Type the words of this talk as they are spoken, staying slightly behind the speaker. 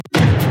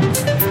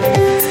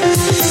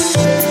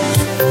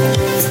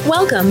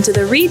Welcome to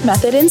the Read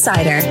Method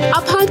Insider,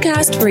 a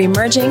podcast for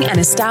emerging and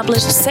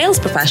established sales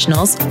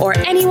professionals or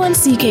anyone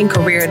seeking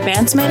career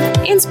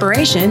advancement,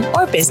 inspiration,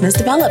 or business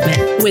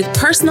development. With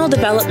personal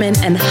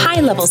development and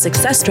high-level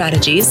success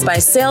strategies by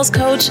sales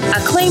coach,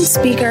 acclaimed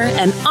speaker,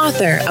 and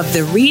author of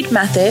the Read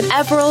Method,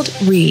 Everald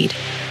Reed.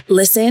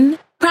 Listen,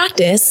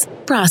 practice,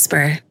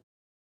 prosper.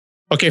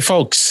 Okay,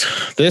 folks,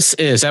 this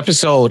is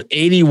episode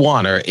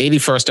 81 or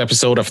 81st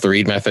episode of the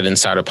Read Method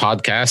Insider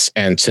podcast.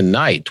 And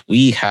tonight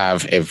we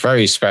have a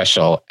very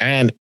special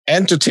and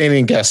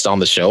entertaining guest on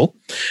the show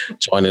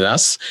joining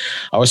us.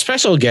 Our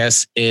special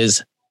guest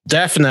is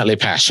definitely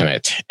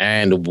passionate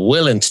and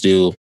willing to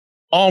do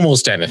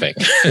almost anything.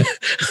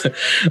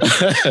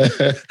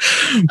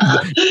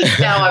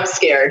 Now I'm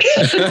scared.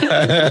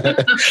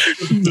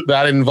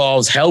 That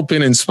involves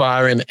helping,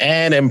 inspiring,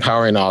 and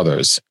empowering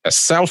others. A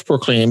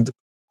self-proclaimed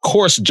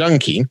course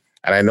junkie,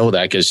 and I know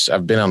that because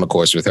I've been on the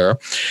course with her.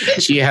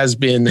 She has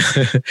been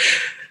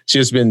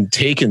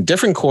taking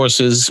different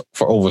courses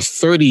for over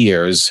 30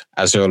 years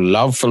as her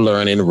love for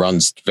learning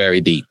runs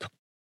very deep.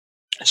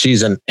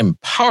 She's an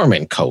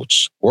empowerment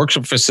coach,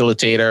 workshop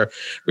facilitator,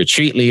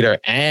 retreat leader,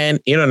 and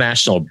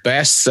international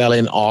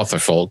best-selling author,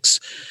 folks,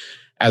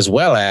 as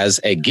well as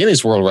a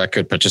Guinness World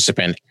Record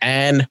participant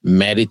and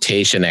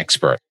meditation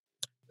expert.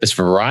 This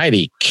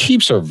variety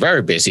keeps her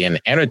very busy and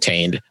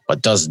entertained,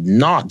 but does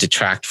not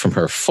detract from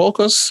her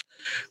focus,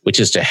 which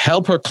is to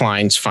help her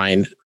clients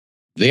find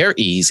their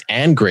ease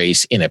and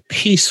grace in a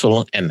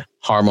peaceful and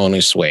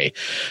harmonious way.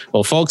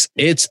 Well, folks,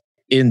 it's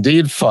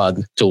indeed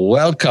fun to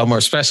welcome our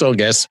special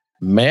guest,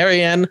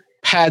 Marianne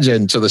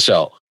Padjan, to the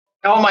show.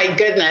 Oh my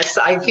goodness,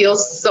 I feel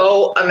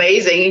so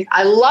amazing.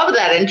 I love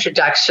that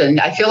introduction.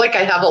 I feel like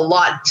I have a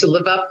lot to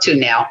live up to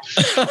now.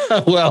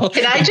 Well,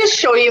 can I just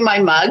show you my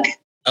mug?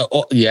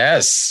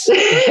 Yes.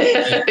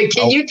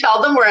 Can you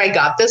tell them where I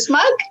got this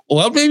mug?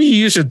 Well, maybe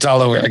you should tell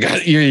them where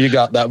you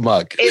got that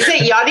mug. Is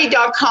it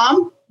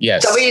yachty.com?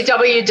 Yes.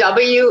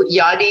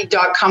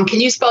 www.yachty.com. Can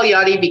you spell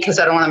Yachty because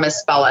I don't want to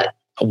misspell it?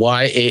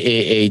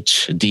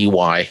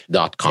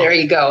 YAAHDY.com. There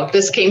you go.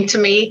 This came to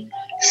me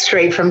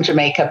straight from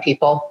Jamaica,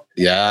 people.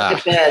 Yeah.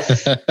 Look at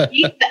this.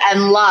 Peace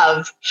and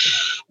love.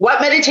 What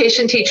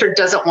meditation teacher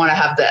doesn't want to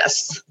have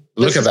this?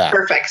 Look at that.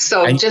 Perfect.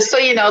 So just so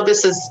you know,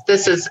 this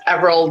is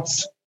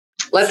Everald's,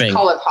 let's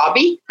call it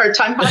hobby,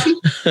 part-time hobby.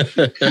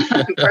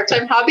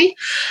 Part-time hobby.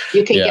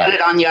 You can get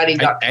it on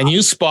yachty.com. And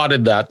you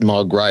spotted that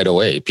mug right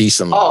away.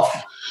 Peace and love.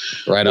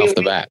 Right off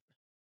the bat.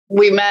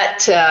 We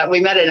met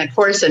in a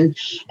course and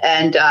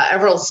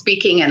Everald's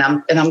speaking and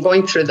I'm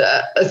going through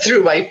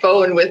my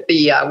phone with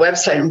the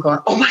website. I'm going,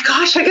 oh my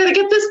gosh, I got to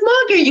get this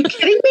mug. Are you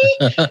kidding me?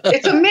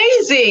 It's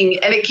amazing.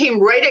 And it came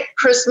right at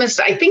Christmas.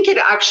 I think it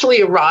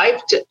actually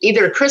arrived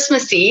either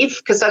Christmas Eve,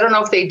 because I don't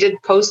know if they did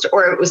post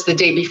or it was the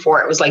day before.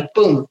 It was like,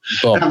 boom.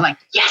 And I'm like,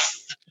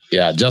 yes.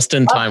 Yeah. Just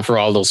in time for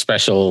all those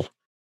special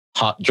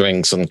hot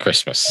drinks on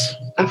Christmas.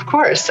 Of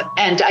course.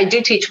 And I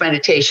do teach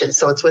meditation,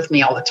 so it's with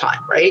me all the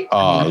time, right?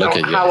 Oh, look at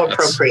you. How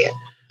appropriate.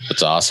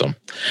 That's awesome.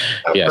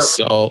 Yes.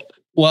 So,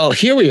 well,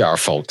 here we are,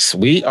 folks.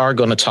 We are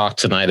going to talk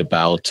tonight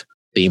about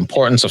the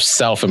importance of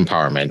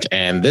self-empowerment.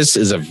 And this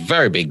is a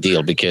very big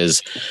deal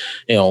because,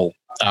 one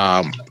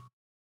of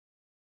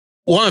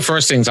the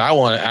first things I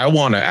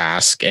want to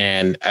ask,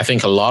 and I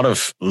think a lot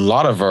of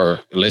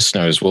our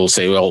listeners will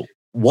say, well,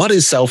 what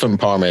is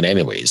self-empowerment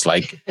anyways?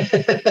 Like,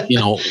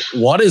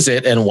 what is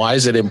it and why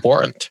is it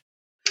important?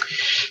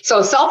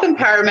 So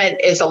self-empowerment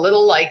is a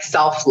little like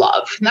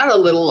self-love, not a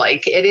little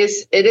like, it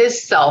is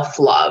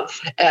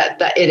self-love.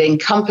 That it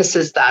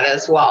encompasses that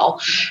as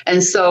well.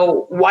 And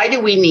so why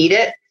do we need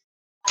it?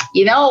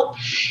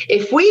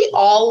 If we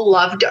all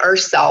loved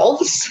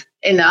ourselves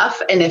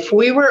enough, and if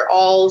we were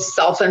all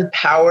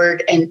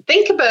self-empowered, and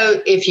think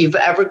about if you've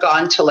ever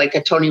gone to like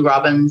a Tony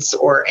Robbins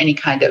or any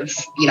kind of,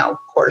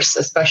 course,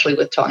 especially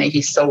with Tony,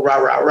 he's so rah.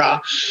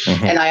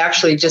 Mm-hmm. And I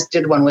actually just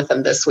did one with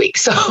him this week.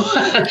 So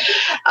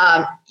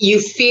you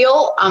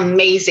feel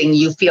amazing.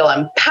 You feel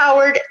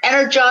empowered,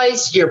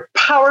 energized, you're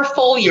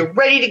powerful, you're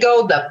ready to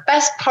go. The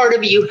best part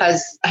of you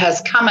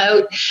has come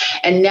out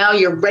and now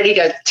you're ready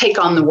to take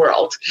on the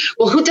world.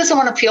 Well, who doesn't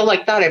want to feel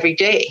like that every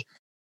day?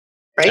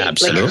 Right?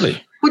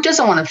 Absolutely. Who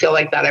doesn't want to feel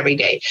like that every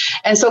day?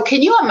 And so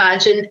can you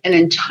imagine an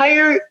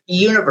entire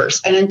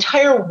universe, an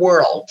entire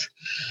world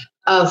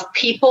of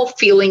people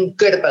feeling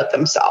good about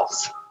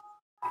themselves,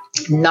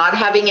 not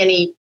having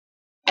any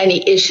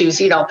issues?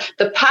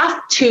 The path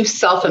to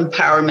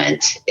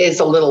self-empowerment is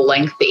a little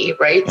lengthy,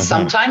 right? Mm-hmm.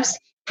 Sometimes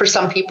for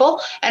some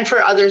people, and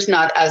for others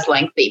not as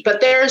lengthy,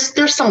 but there's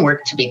some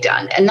work to be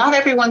done, and not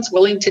everyone's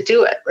willing to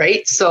do it,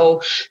 right?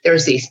 So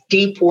there's these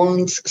deep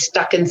wounds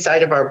stuck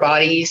inside of our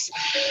bodies,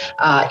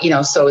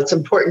 so it's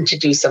important to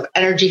do some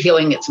energy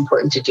healing. It's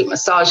important to do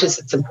massages.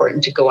 It's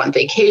important to go on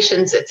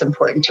vacations. It's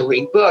important to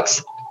read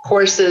books.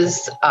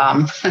 courses.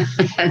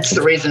 That's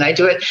the reason I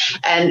do it.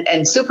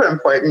 And super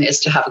important is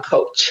to have a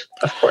coach,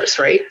 of course,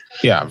 right?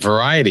 Yeah,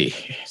 variety.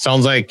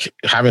 Sounds like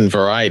having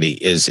variety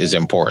is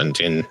important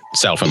in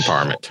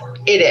self-empowerment.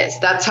 It is.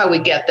 That's how we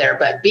get there.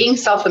 But being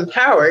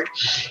self-empowered,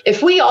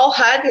 if we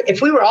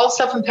were all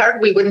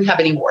self-empowered, we wouldn't have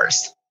any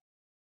wars.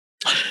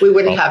 We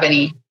wouldn't have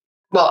any,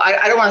 well,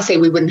 I don't want to say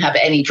we wouldn't have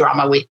any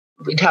drama.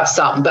 We'd have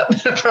some, but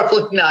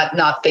probably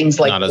not things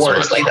like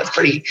wars. Like that's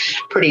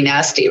pretty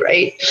nasty,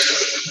 right?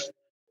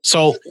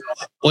 So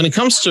when it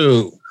comes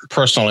to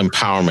personal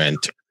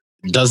empowerment,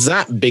 does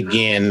that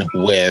begin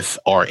with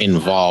or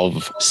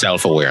involve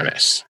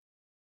self-awareness?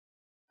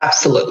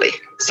 Absolutely.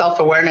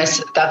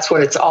 Self-awareness, that's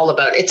what it's all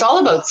about. It's all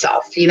about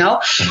self, you know?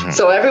 Mm-hmm.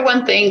 So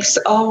everyone thinks,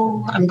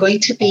 oh, I'm going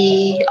to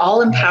be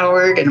all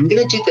empowered and I'm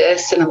going to do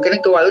this and I'm going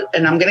to go out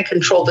and I'm going to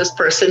control this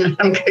person and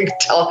I'm going to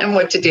tell him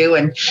what to do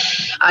and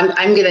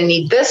I'm going to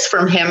need this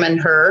from him and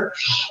her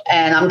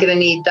and I'm going to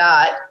need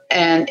that.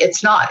 And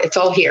it's not. It's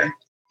all here.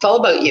 It's all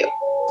about you.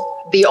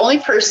 The only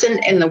person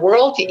in the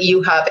world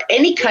you have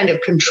any kind of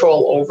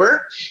control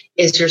over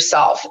is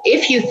yourself.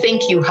 If you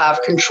think you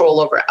have control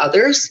over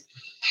others,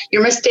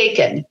 you're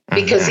mistaken,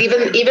 because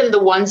even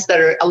the ones that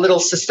are a little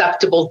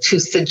susceptible to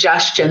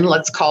suggestion,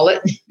 let's call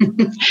it,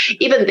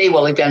 even they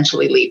will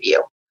eventually leave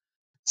you.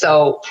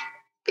 So,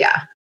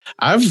 yeah.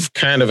 I've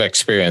kind of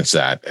experienced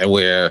that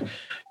where,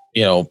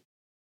 you know,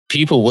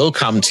 people will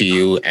come to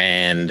you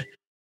and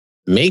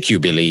make you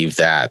believe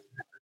that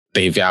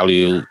they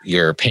value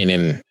your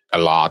opinion a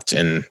lot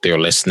and they're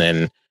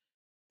listening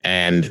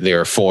and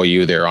they're for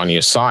you, they're on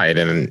your side.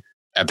 And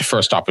at the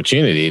first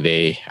opportunity,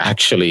 they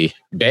actually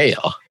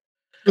bail.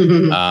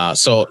 Mm-hmm.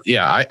 So,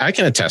 yeah, I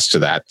can attest to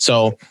that.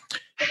 So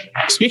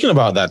speaking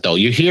about that, though,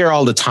 you hear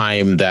all the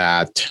time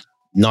that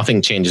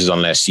nothing changes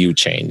unless you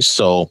change.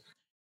 So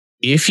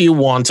if you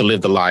want to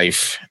live the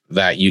life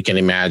that you can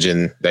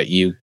imagine that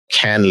you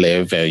can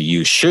live and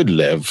you should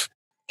live,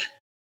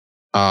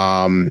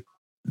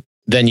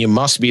 then you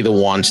must be the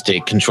one to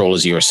take control,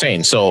 as you were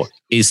saying. So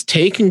is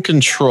taking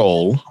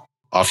control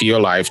of your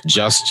life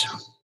just,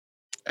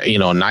 you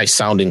know, nice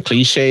sounding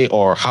cliche,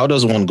 or how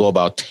does one go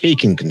about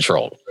taking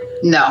control?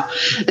 No,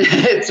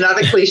 it's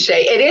not a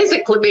cliche. It is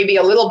maybe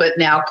a little bit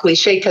now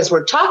cliche because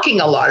we're talking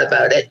a lot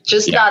about it.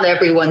 Just not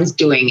everyone's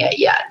doing it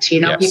yet. You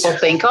know, people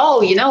think,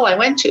 oh, you know, I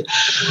went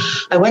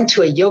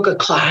to a yoga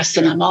class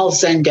and I'm all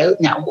zenned out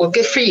now. Well,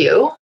 good for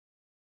you.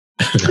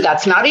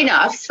 That's not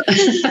enough.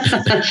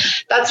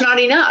 That's not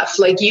enough.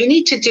 Like, you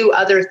need to do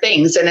other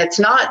things. And it's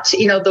not,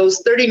 you know, those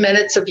 30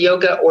 minutes of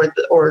yoga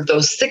or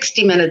those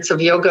 60 minutes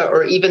of yoga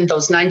or even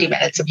those 90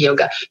 minutes of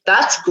yoga.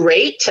 That's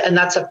great. And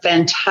that's a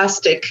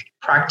fantastic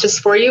practice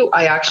for you.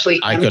 I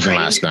couldn't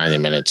last 90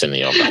 minutes in the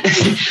yoga.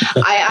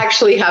 I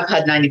actually have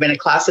had 90-minute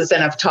classes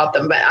and I've taught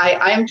them, but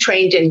I'm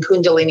trained in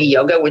Kundalini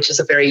yoga, which is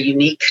a very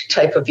unique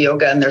type of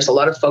yoga. And there's a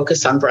lot of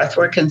focus on breath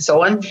work and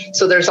so on.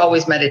 So there's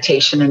always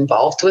meditation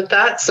involved with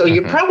that. So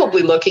you're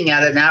probably looking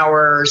at an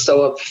hour or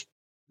so of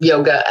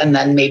yoga and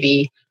then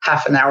maybe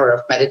half an hour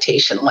of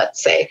meditation,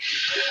 let's say.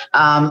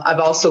 I've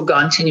also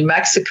gone to New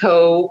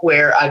Mexico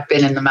where I've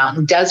been in the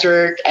mountain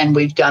desert and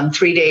we've done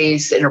 3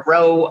 days in a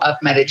row of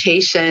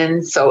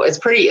meditation. So it's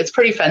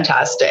pretty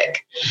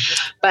fantastic.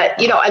 But,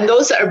 you know, and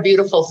those are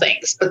beautiful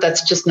things, but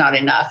that's just not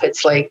enough.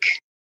 It's like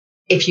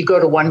if you go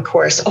to one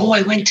course, oh,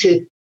 I went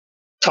to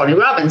Tony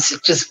Robbins,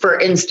 just for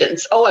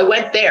instance. Oh, I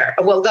went there.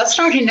 Well, that's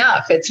not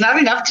enough. It's not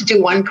enough to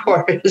do one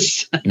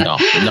course. No.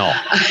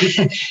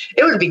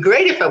 It would be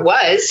great if it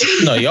was.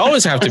 No, you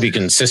always have to be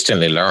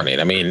consistently learning.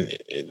 I mean,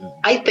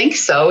 I think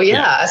so.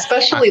 Yeah.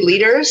 Especially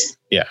leaders.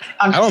 Yeah.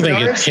 I don't think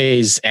it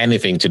pays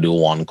anything to do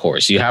one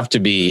course. You have to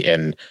be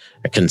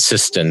a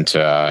consistent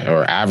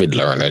or avid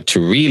learner to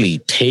really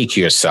take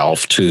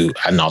yourself to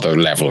another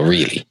level,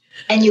 really.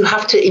 And you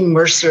have to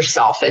immerse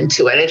yourself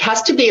into it. It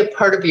has to be a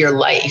part of your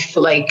life.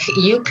 Like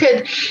you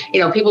could, you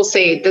know, people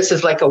say this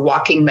is like a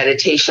walking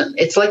meditation.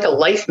 It's like a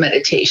life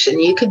meditation.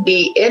 You could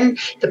be in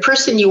the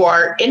person you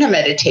are in a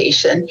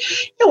meditation,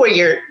 you know,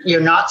 where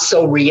you're not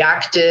so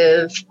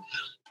reactive,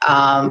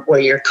 where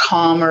you're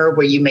calmer,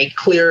 where you make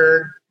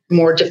clearer,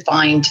 more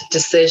defined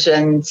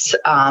decisions,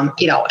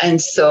 you know,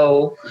 and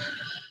so,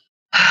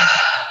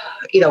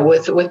 you know,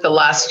 with the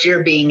last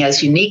year being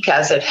as unique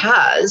as it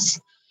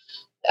has,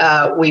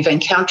 we've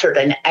encountered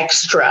an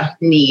extra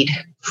need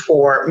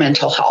for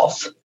mental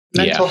health.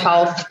 Mental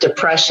health,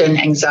 depression,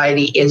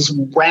 anxiety is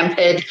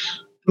rampant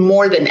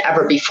more than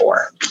ever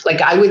before.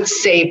 Like I would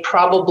say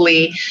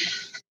probably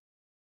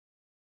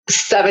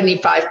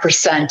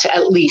 75%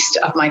 at least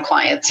of my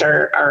clients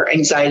are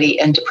anxiety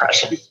and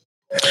depression.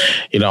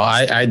 You know,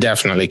 I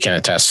definitely can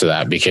attest to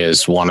that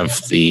because one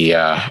of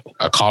a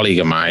colleague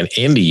of mine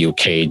in the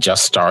UK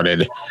just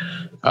started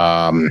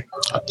a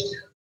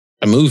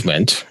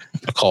movement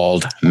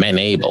called Men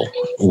Able,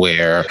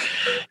 where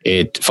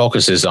it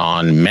focuses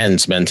on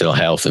men's mental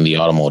health in the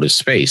automotive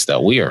space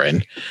that we are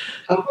in.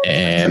 Oh,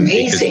 and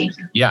amazing.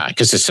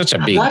 Because it's such a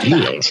big deal.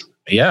 That.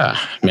 Yeah,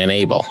 Men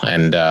Able.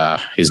 And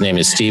his name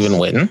is Stephen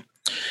Whitten.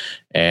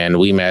 And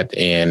we met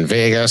in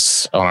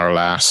Vegas on our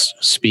last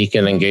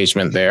speaking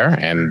engagement there.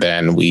 And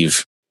then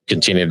we've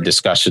continued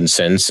discussion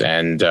since.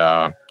 And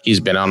he's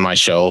been on my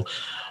show.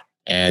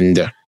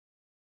 And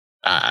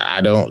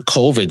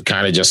COVID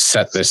kind of just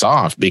set this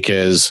off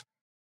because,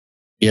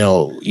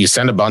 you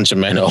send a bunch of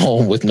men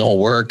home with no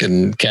work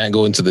and can't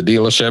go into the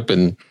dealership.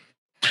 And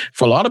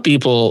for a lot of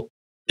people,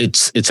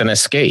 it's an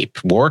escape.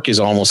 Work is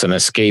almost an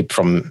escape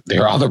from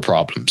their other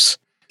problems,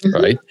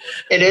 right?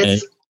 It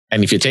is.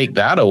 And if you take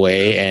that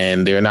away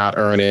and they're not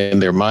earning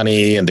their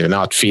money and they're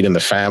not feeding the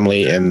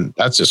family, and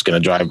that's just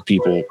going to drive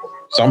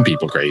some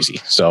people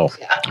crazy. So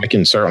I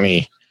can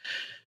certainly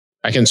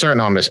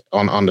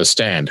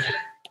understand.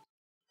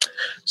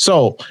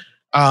 So,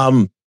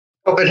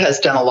 COVID has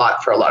done a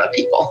lot for a lot of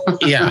people.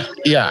 yeah.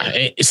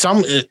 It's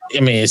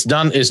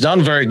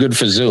done very good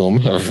for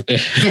Zoom, for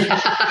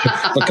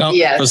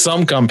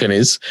some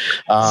companies.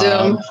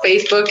 Zoom,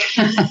 Facebook.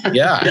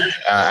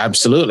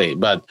 Absolutely.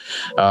 But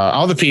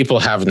other people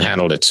haven't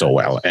handled it so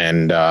well.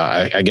 And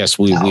I guess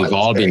we've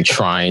all been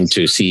trying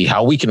to see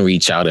how we can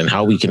reach out and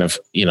how we can,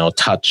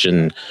 touch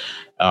and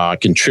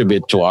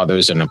contribute to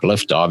others and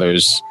uplift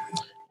others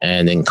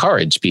and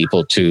encourage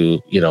people to,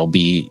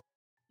 be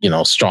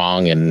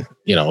strong and,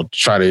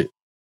 try to,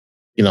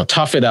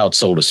 tough it out,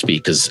 so to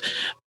speak, because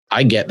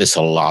I get this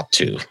a lot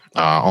too,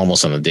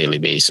 almost on a daily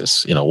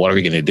basis. What are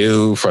we going to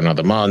do for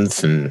another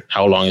month and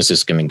how long is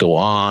this going to go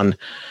on?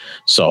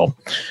 So,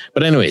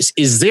 but anyways,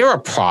 is there a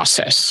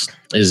process,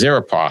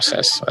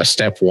 a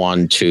step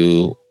 1,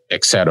 2,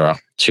 et cetera,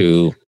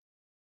 to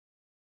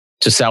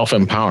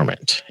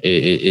self-empowerment?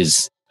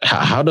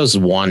 How does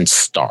one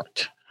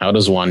start? How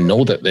does one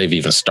know that they've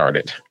even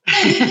started?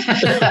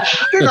 I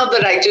don't know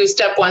that I do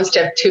step 1,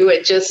 step 2.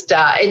 It just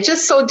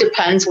so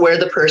depends where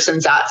the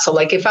person's at. So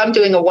like if I'm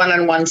doing a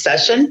one-on-one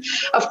session,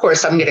 of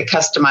course, I'm going to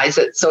customize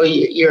it. So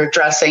you're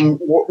addressing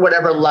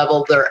whatever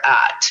level they're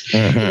at.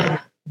 Mm-hmm.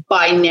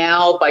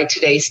 By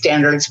today's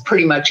standards,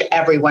 pretty much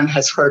everyone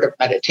has heard of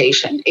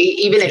meditation.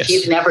 Even if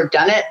you've never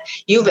done it,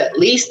 you've at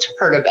least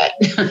heard of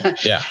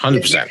it. Yeah, 100%.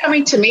 If you're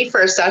coming to me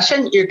for a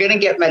session, you're going to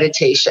get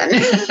meditation.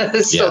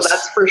 So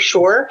that's for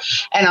sure.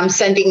 And I'm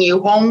sending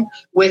you home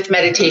with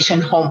meditation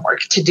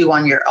homework to do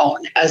on your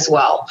own as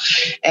well.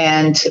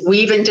 And we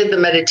even did the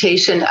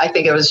meditation. I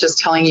think I was just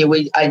telling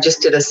you, I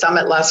just did a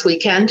summit last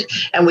weekend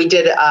and we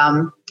did,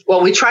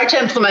 we tried to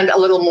implement a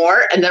little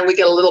more and then we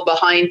get a little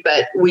behind,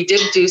 but we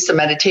did do some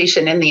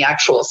meditation in the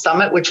actual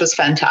summit, which was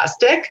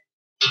fantastic.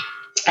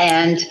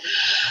 And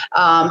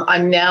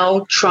I'm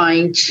now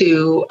trying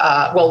to,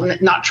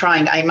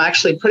 I'm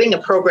actually putting a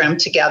program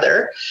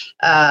together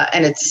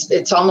and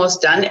it's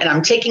almost done and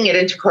I'm taking it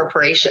into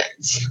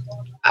corporations.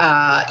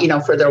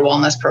 For their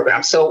wellness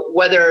program. So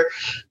whether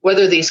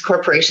these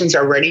corporations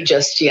are ready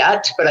just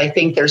yet, but I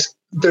think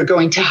they're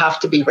going to have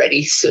to be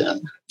ready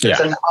soon. There's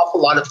an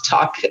awful lot of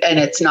talk and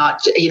it's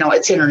not,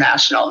 it's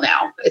international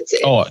now.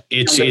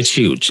 It's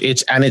huge.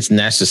 It's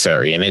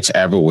necessary and it's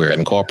everywhere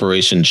and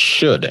corporations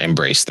should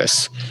embrace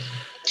this.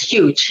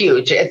 Huge.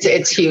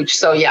 It's huge.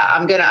 So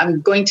I'm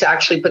going to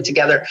actually put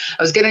together,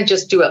 I was going to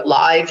just do it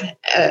live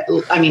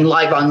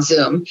on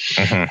Zoom.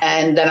 Mm-hmm.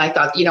 And then I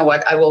thought, you know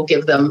what, I will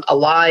give them a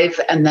live.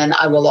 And then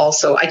I will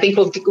also, I think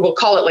we'll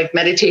call it like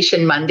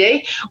Meditation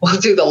Monday.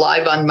 We'll do the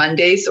live on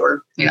Mondays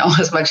or,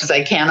 as much as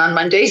I can on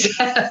Mondays.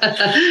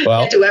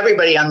 Well, do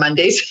everybody on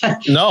Mondays.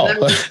 No.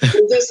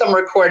 We'll do some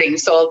recording.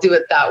 So I'll do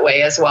it that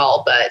way as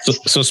well. But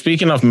so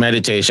speaking of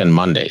Meditation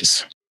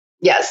Mondays.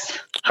 Yes.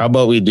 How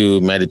about we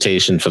do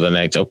meditation for the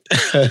next?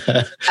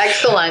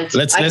 Excellent.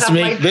 Let's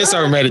make this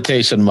our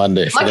meditation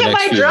Monday. Look at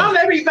my drum,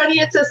 everybody.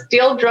 It's a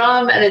steel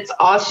drum and it's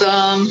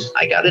awesome.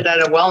 I got it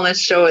at a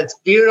wellness show. It's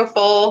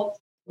beautiful.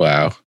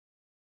 Wow.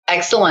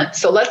 Excellent.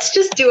 So let's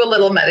just do a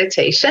little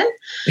meditation.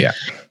 Yeah.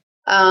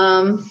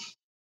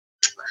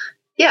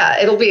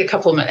 It'll be a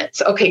couple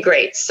minutes. Okay,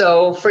 great.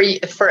 So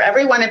for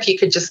everyone, if you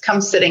could just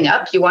come sitting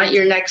up, you want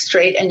your neck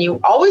straight and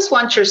you always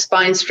want your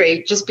spine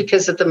straight just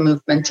because of the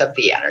movement of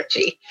the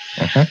energy.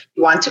 Uh-huh.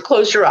 You want to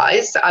close your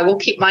eyes. I will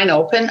keep mine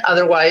open.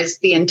 Otherwise,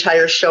 the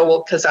entire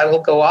show because I will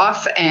go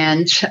off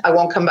and I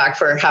won't come back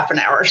for half an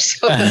hour.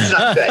 So that's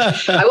not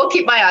good. I will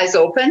keep my eyes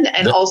open.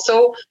 And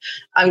also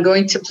I'm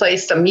going to play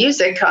some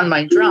music on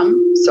my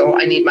drum. So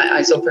I need my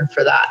eyes open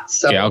for that.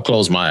 So I'll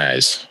close my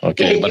eyes.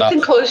 Okay. But you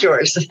can close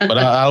yours. But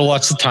I'll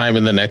watch the time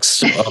in the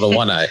next other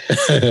one eye.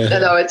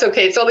 No, it's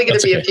okay. It's only going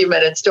to be a few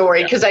minutes. Don't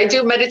worry. Because I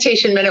do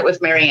Meditation Minute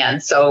with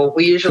Marianne. So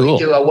we usually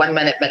do a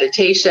 1-minute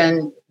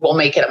meditation. We'll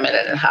make it a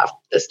minute and a half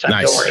this time.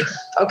 Nice. Don't worry.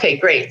 Okay,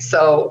 great.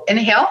 So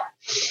inhale.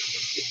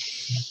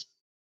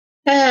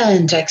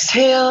 And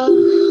exhale.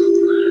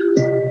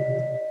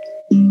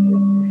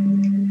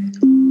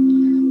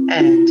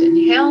 And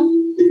inhale.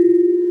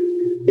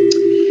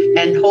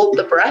 And hold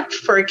the breath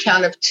for a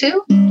count of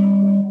 2.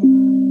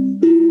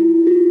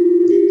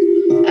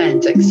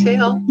 And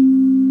exhale.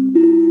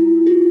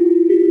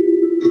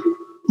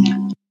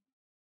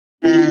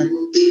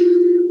 And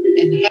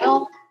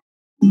inhale.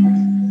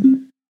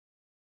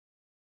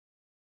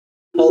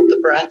 Hold the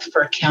breath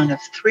for a count of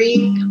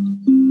 3.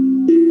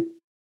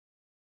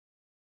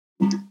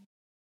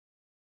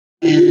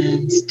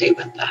 stay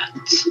with that.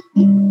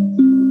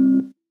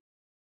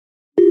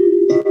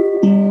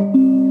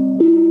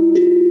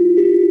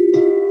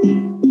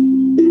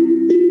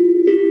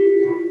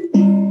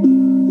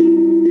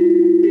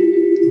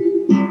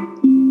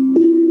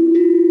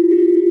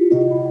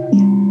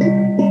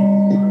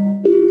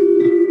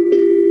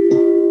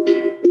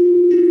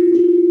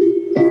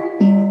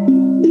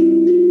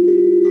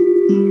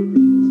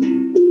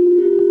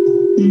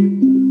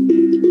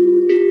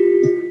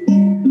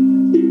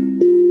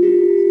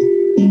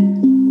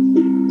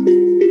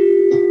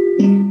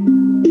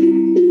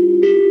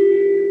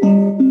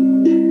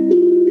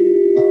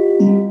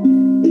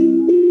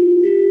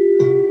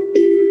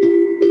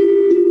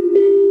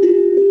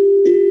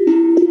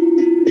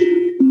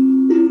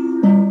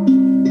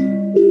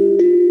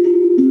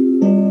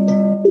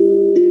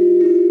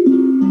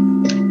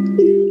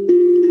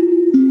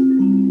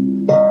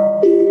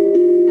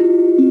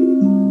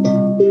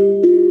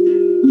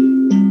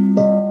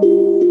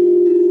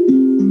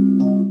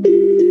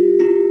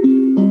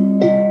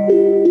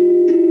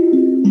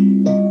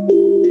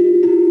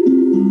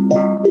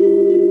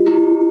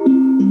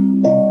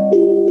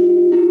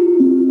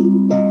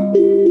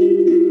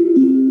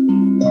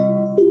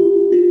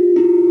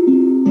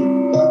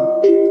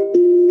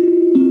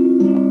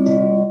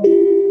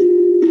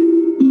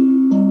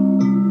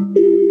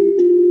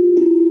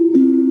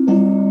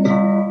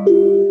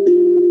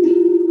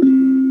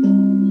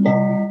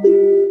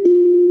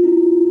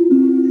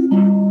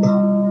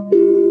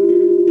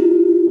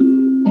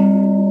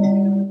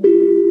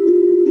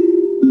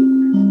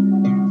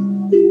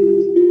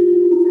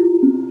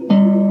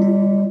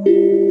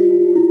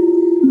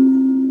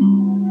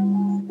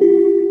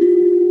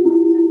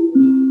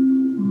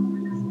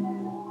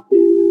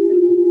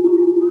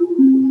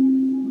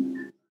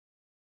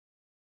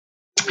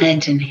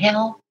 And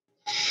inhale.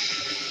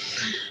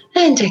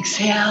 And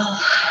exhale.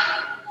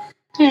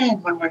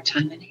 And one more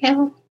time,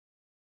 inhale.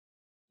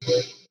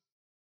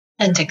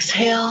 And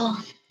exhale.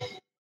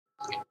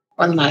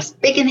 One last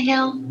big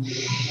inhale.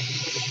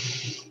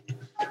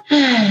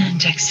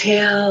 And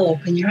exhale.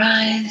 Open your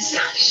eyes.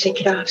 Shake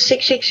it off.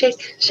 Shake, shake,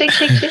 shake. Shake,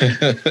 shake, shake.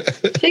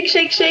 Shake,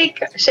 shake,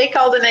 shake. Shake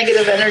all the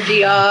negative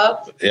energy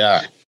off.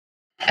 Yeah.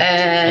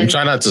 And I'm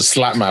trying not to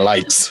slap my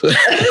lights.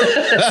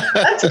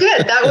 That's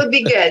good. That would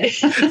be good.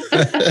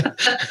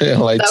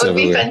 That would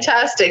be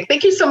fantastic.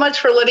 Thank you so much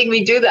for letting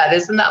me do that.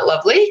 Isn't that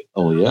lovely?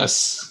 Oh,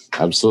 yes.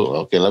 Absolutely.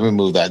 Okay, let me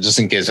move that just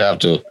in case I have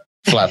to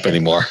flap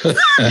anymore.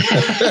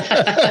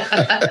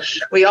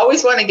 We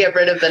always want to get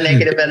rid of the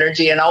negative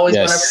energy and always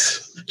want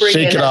to bring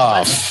Shake in it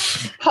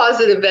off.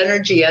 Positive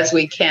energy as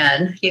we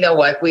can. You know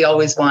what? We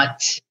always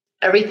want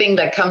everything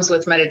that comes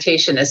with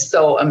meditation is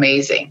so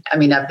amazing. I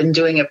mean, I've been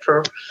doing it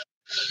for,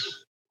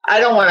 I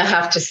don't want to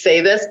have to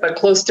say this, but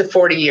close to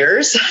 40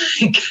 years,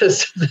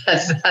 because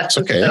that's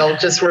okay. That'll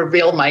just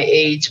reveal my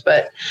age.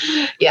 But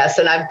yes,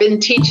 and I've been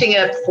teaching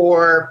it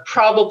for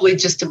probably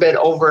just a bit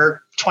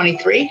over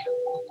 23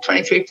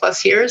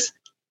 plus years.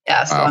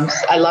 Yeah, so wow.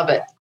 I love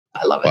it.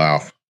 I love it. Wow.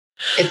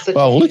 It's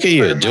a look at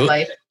you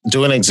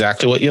doing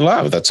exactly what you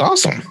love. That's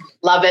awesome.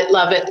 Love it,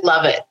 love it,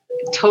 love it.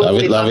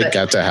 Totally love it.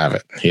 Got to have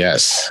it.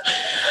 Yes.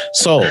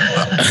 So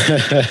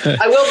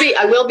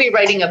I will be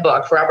writing a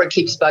book. Robert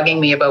keeps bugging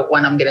me about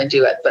when I'm going to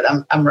do it, but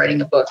I'm writing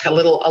a book. I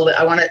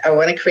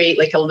want to create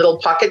like a little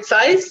pocket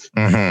size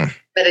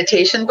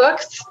meditation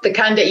books, the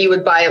kind that you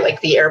would buy at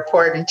like the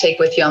airport and take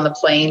with you on the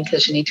plane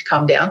because you need to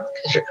calm down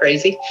because you're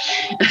crazy.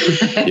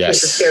 Yes. You're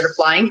scared of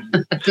flying.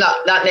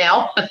 Not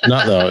now.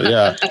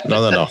 Yeah.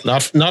 No.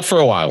 Not for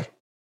a while.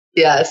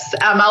 Yes.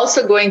 I'm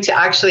also going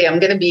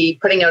to be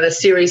putting out a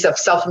series of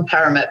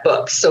self-empowerment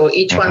books. So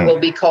each one will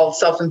be called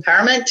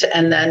self-empowerment,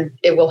 and then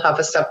it will have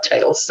a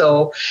subtitle.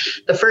 So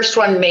the first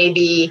one may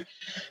be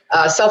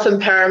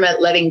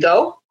self-empowerment, letting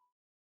go.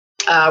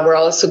 We're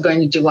also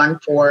going to do one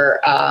for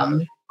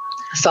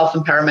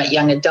self-empowerment,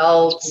 young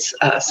adults,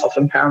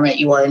 self-empowerment,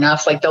 you are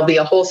enough. Like there'll be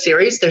a whole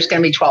series. There's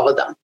going to be 12 of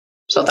them.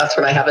 So that's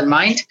what I have in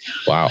mind.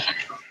 Wow.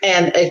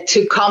 And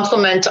to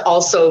complement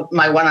also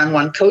my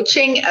one-on-one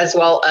coaching as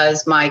well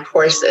as my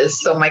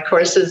courses. So my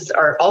courses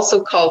are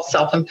also called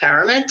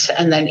self-empowerment,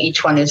 and then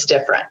each one is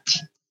different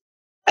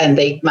and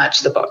they match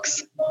the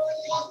books.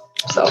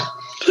 So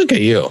look at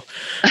you.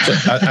 So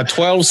a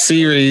 12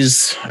 series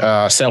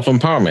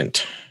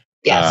self-empowerment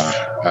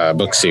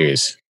book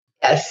series.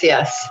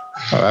 Yes.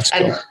 Oh, that's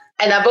cool.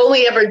 And I've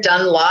only ever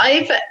done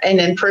live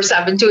and in person.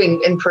 I've been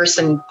doing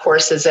in-person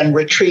courses and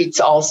retreats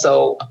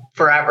also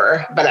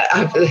forever. But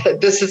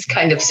this is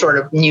kind of sort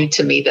of new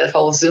to me, the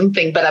whole Zoom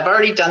thing. But I've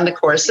already done the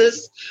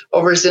courses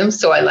over Zoom,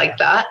 so I like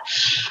that.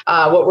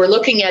 What we're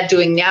looking at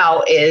doing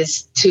now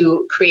is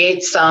to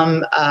create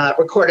some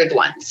recorded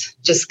ones,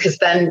 just because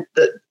then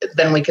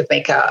we could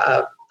make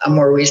a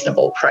more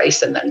reasonable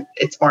price, and then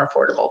it's more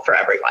affordable for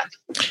everyone.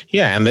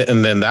 Yeah, and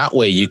then that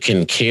way you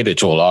can cater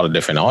to a lot of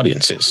different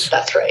audiences.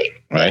 That's right.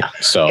 Right. Yeah.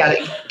 So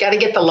got to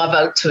get the love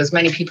out to as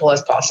many people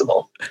as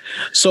possible.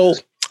 So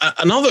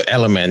another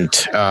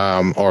element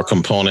or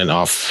component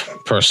of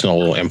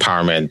personal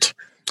empowerment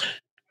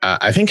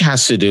I think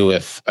has to do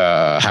with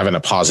having a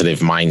positive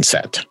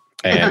mindset.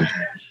 And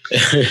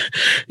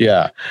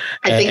yeah,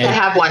 I think I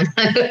have one.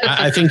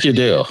 I think you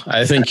do.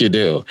 I think you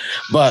do.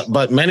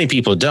 But many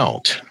people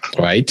don't,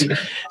 right?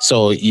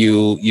 So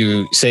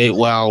you say,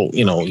 well,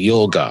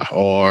 yoga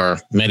or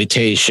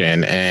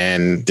meditation,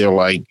 and they're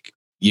like,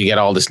 you get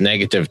all this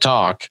negative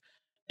talk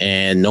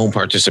and no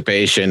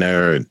participation,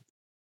 or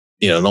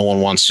no one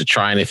wants to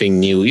try anything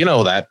new. You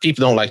know that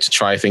people don't like to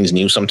try things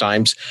new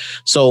sometimes.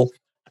 So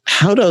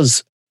how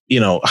does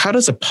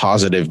a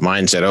positive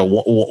mindset, or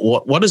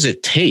what does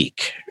it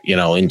take,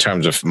 in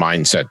terms of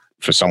mindset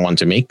for someone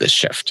to make this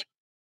shift?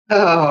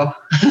 Oh,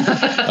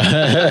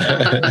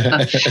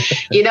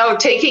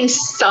 taking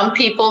some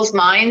people's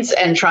minds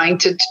and trying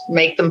to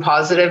make them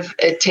positive,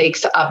 it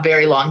takes a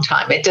very long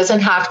time. It doesn't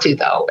have to,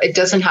 though. It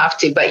doesn't have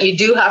to, but you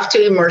do have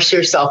to immerse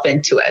yourself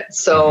into it.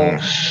 So,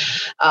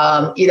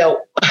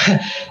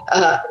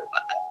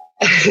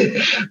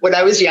 when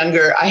I was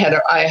younger, I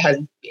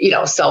had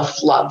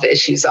self-love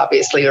issues,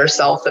 obviously, or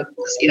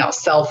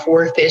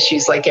self-worth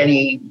issues like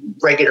any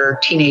regular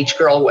teenage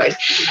girl would.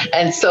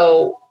 And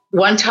so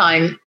one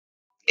time,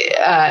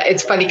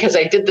 it's funny because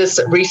I did this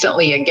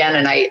recently again,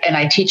 and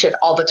I teach it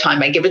all the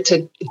time. I give it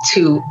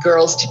to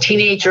girls, to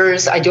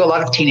teenagers. I do a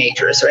lot of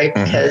teenagers, right?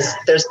 Because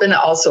there's been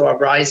also a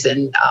rise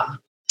in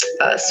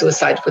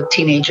suicide with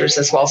teenagers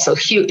as well. So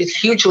it's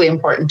hugely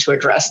important to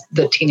address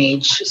the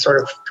teenage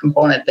sort of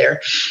component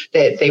there.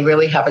 They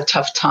really have a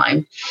tough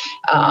time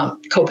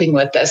coping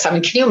with this. I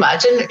mean, can you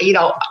imagine,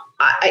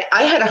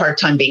 I had a hard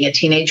time being a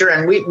teenager,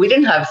 and we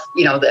didn't have,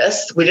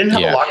 this. We didn't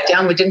have a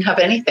lockdown. We didn't have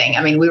anything.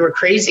 I mean, we were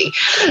crazy.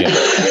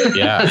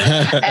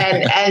 Yeah.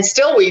 and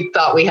still we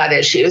thought we had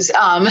issues.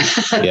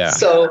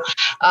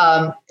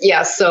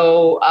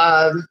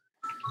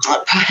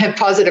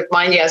 Positive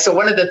mind. Yeah. So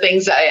one of the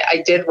things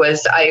I did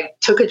was I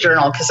took a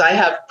journal, because I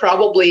have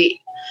probably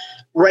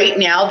right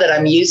now that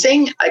I'm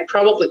using, I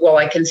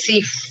can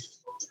see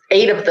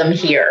 8 of them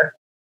here.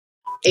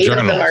 8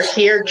 journals. Of them are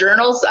here.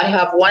 Journals. I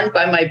have one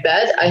by my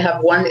bed. I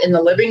have one in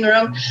the living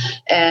room,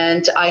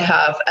 and I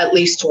have at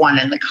least one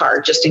in the car,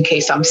 just in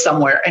case I'm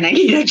somewhere and I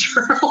need a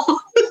journal.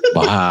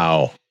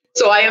 Wow.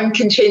 So I am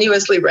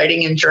continuously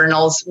writing in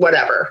journals,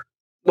 whatever.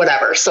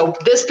 So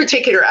this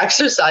particular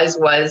exercise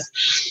was,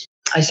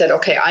 I said,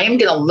 okay, I am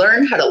going to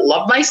learn how to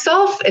love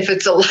myself if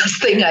it's the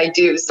last thing I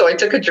do. So I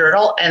took a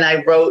journal and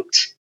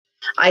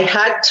I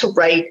had to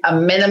write a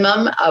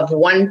minimum of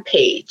 1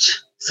 page.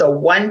 So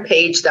 1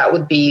 page, that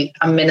would be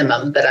a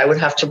minimum that I would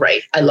have to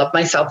write. I love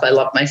myself. I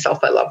love myself.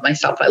 I love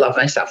myself. I love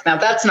myself. Now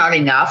that's not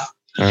enough,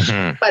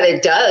 but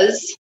it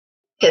does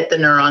hit the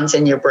neurons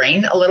in your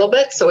brain a little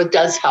bit. So it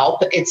does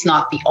help. It's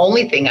not the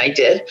only thing I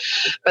did,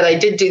 but I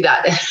did do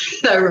that.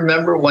 I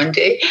remember one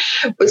day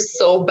it was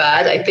so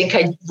bad. I think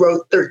I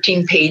wrote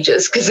 13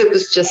 pages because it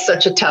was just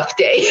such a tough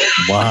day.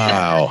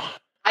 Wow.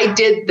 I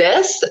did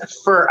this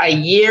for a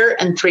year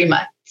and 3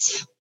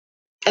 months.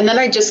 And then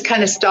I just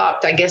kind of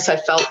stopped. I guess I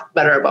felt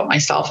better about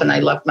myself and I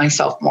loved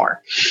myself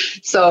more.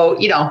 So,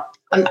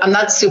 I'm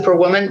not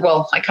superwoman.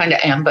 Well, I kind of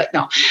am, but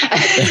no,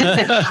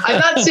 I'm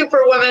not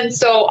superwoman.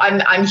 So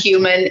I'm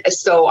human.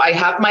 So I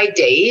have my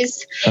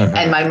days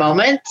and my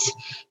moments,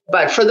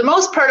 but for the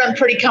most part, I'm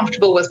pretty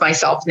comfortable with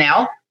myself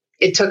now.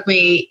 It took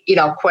me,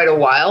 quite a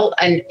while,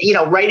 and,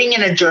 writing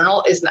in a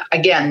journal is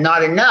again,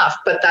 not enough,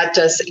 but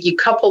you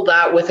couple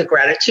that with a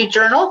gratitude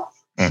journal.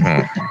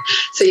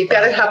 So you've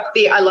got to have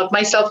the I love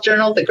myself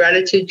journal, the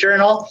gratitude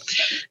journal,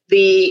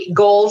 the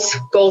goals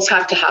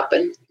have to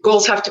happen.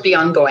 Goals have to be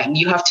ongoing.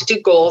 You have to do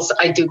goals.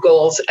 I do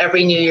goals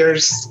every New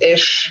Year's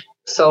ish.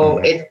 So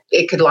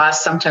it could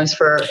last sometimes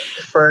for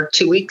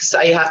 2 weeks.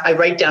 I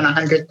write down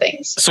 100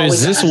 things. So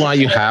is this why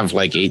you have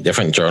like 8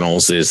 different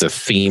journals? Is a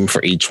theme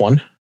for each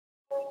one?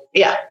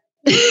 Yeah.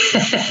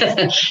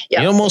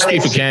 Most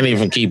people can't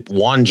even keep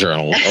one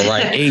journal or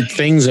write 8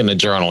 things in a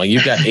journal.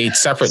 You've got 8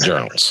 separate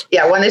journals.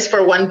 Yeah, one is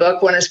for one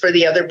book, one is for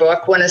the other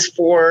book, one is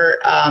for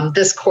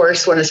this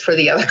course, one is for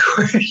the other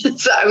course.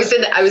 So I was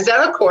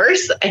at a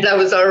course, and I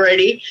was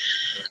already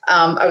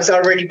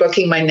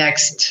booking my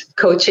next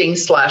coaching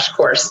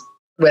 /course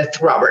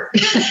with Robert.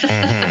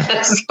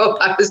 So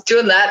I was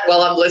doing that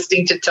while I'm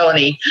listening to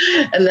Tony,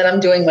 and then I'm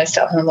doing my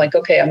stuff, and I'm like,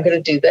 okay, I'm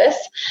going to do this.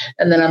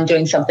 And then I'm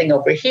doing something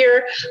over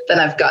here. Then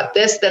I've got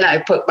this. Then I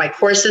put my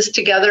courses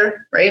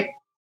together, right?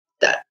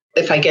 That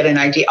if I get an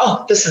idea,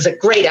 oh, this is a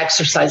great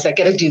exercise, I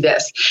got to do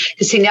this.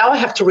 You see, now I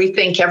have to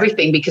rethink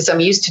everything because I'm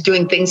used to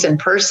doing things in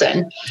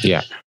person.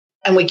 Yeah.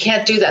 And we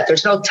can't do that.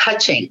 There's no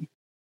touching.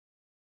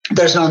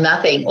 There's no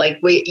nothing. Like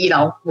we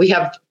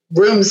have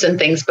rooms and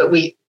things, but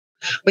we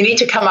need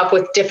to come up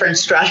with different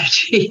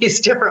strategies,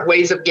 different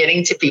ways of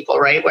getting to people,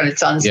 right? When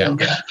it's on Zoom.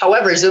 Yeah.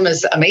 However, Zoom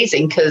is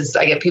amazing because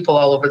I get people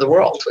all over the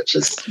world, which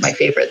is my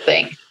favorite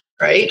thing,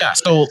 right? Yeah.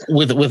 So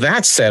with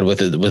that said, with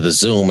the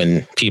Zoom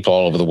and people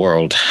all over the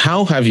world,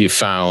 how have you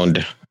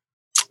found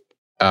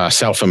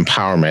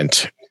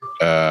self-empowerment?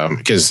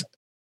 Because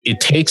it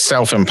takes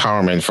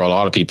self-empowerment for a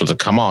lot of people to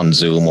come on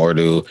Zoom or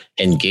to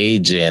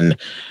engage in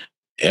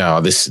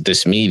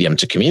this medium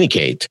to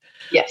communicate.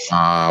 Yes.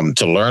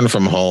 To learn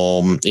from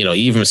home,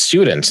 even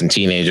students and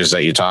teenagers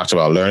that you talked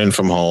about learning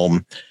from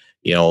home,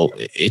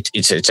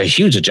 it's a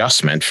huge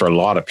adjustment for a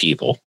lot of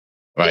people,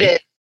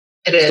 right?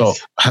 It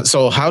is.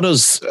 So how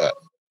does,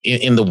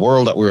 in the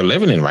world that we're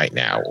living in right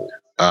now,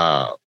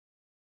 how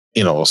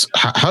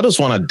does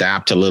one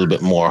adapt a little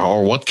bit more,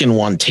 or what can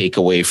one take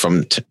away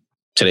from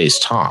today's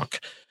talk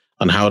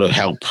on how to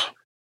help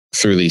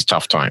through these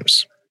tough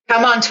times?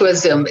 Come on to a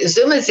Zoom.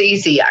 Zoom is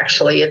easy,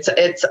 actually. It's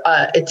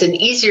an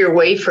easier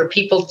way for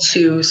people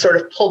to sort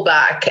of pull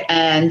back,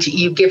 and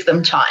you give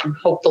them time.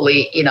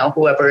 Hopefully,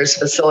 whoever is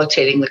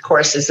facilitating the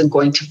course isn't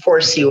going to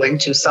force you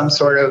into some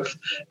sort of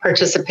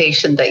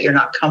participation that you're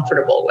not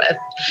comfortable with.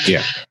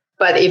 Yeah.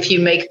 But if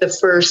you make the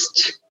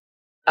first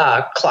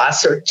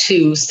class or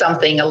two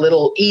something a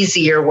little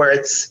easier, where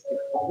it's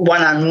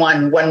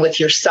one-on-one, one with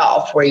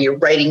yourself, where you're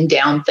writing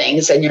down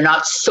things and you're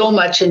not so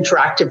much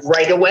interactive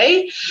right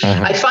away.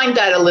 Mm-hmm. I find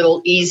that a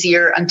little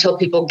easier until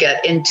people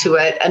get into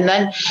it. And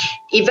then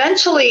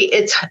eventually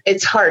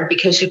it's hard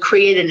because you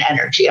create an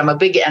energy. I'm a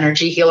big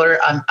energy healer.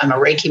 I'm a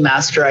Reiki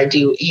master. I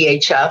do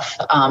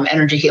EHF,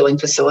 energy healing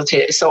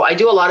facilitator. So I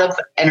do a lot of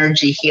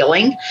energy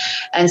healing.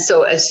 And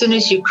so as soon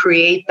as you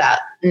create that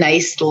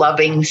nice,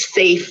 loving,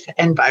 safe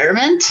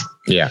environment,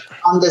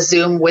 on the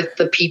Zoom with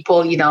the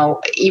people,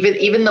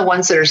 even the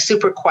ones that are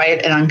super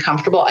quiet and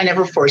uncomfortable, I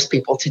never force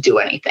people to do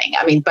anything.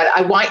 I mean, but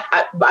I want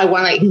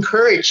to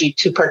encourage you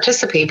to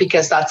participate,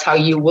 because that's how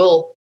you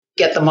will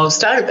get the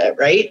most out of it,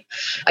 right?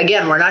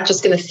 Again, we're not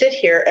just going to sit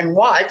here and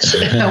watch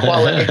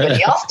while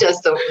everybody else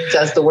does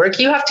the work.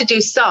 You have to do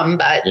some,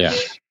 but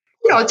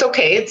it's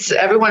okay. It's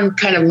everyone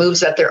kind of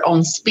moves at their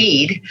own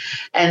speed.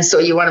 And so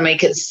you want to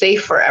make it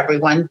safe for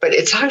everyone, but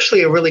it's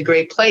actually a really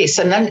great place.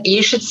 And then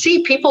you should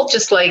see people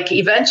just like,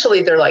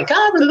 eventually they're like,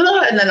 blah,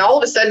 blah, and then all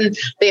of a sudden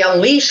they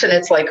unleash, and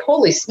it's like,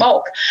 holy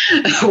smoke,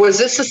 was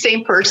this the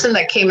same person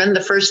that came in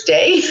the first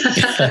day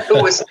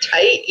who was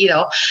tight,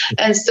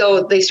 And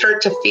so they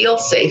start to feel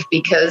safe,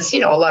 because, a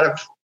lot of,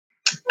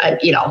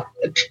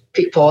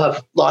 people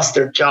have lost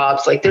their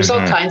jobs. Like there's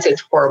all kinds of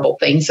horrible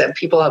things that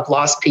people have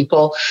lost.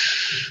 People,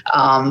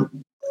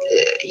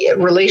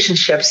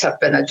 relationships have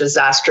been a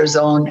disaster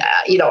zone,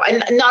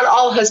 and not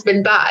all has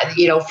been bad.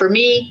 For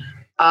me,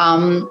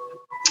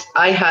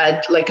 I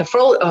had like a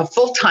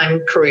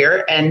full-time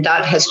career, and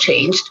that has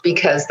changed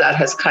because that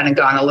has kind of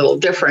gone a little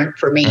different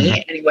for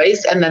me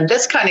anyways. And then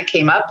this kind of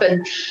came up,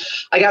 and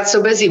I got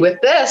so busy with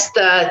this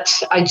that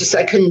I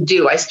couldn't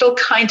do. I still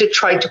kind of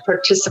tried to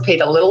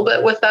participate a little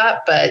bit with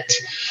that, but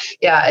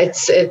yeah,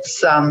 it's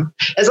as long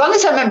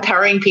as I'm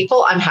empowering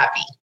people, I'm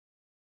happy.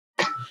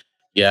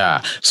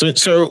 Yeah. So,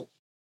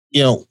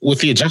 with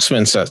the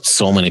adjustments that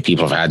so many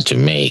people have had to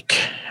make,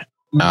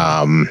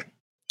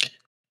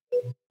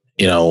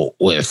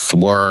 with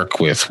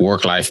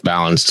work-life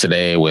balance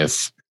today,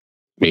 with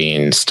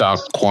being stuck,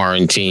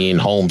 quarantine,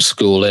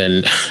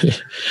 homeschooling,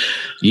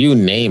 you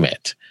name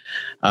it.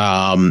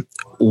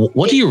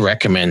 What do you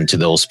recommend to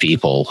those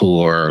people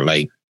who are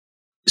like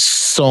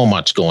so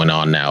much going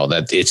on now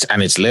that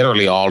it's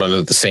literally all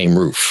under the same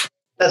roof?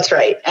 That's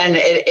right. And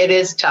it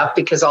is tough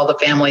because all the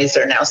families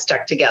are now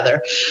stuck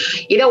together.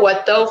 You know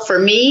what, though? For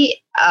me,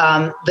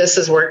 this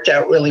has worked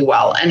out really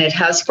well, and it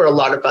has for a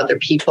lot of other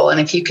people. And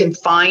if you can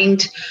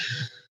find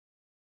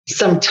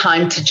some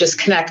time to just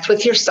connect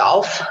with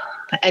yourself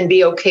and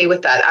be okay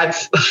with that.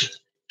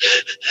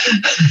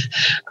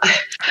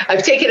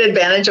 I've taken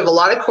advantage of a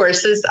lot of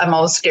courses. I'm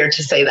almost scared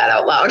to say that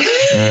out loud.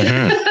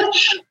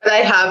 But I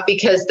have,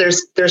 because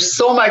there's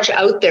so much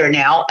out there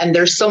now, and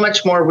there's so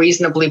much more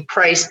reasonably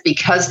priced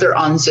because they're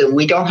on Zoom.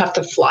 We don't have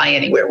to fly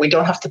anywhere. We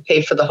don't have to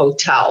pay for the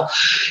hotel.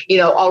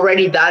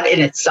 Already that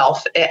in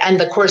itself, and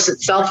the course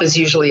itself is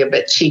usually a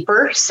bit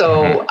cheaper.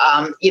 So,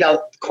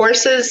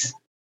 courses,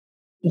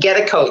 get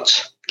a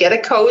coach.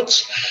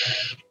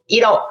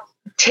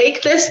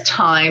 Take this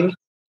time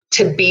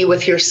to be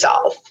with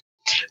yourself.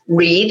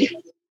 Read,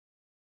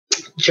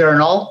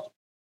 journal,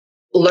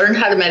 learn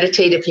how to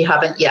meditate if you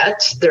haven't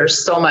yet.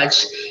 There's so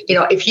much,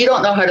 if you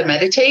don't know how to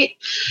meditate,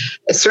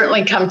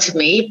 certainly come to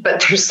me,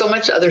 but there's so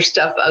much other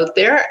stuff out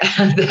there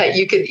that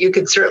you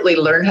could certainly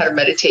learn how to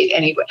meditate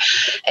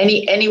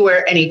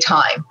anywhere,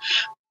 anytime.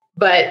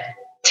 But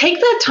take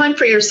that time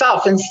for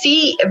yourself and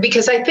see,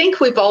 because I think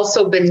we've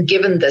also been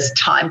given this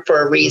time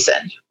for a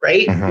reason,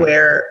 right?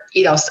 Where,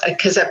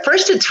 because at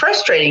first it's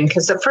frustrating,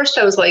 because at first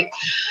I was like,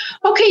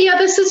 okay, yeah,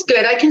 this is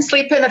good. I can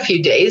sleep in a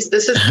few days.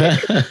 This is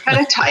kind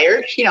of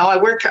tired. I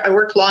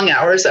work long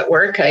hours at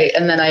work.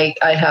 And then I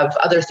have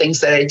other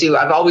things that I do.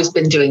 I've always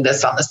been doing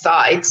this on the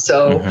side.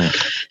 So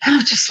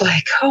I'm just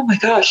like, oh my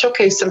gosh,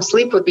 okay, some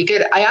sleep would be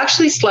good. I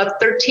actually slept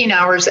 13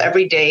 hours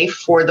every day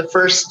for the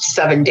first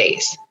 7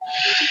 days.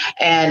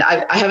 And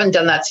I haven't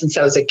done that since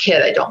I was a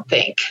kid, I don't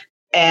think.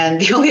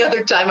 And the only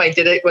other time I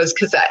did it was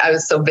because I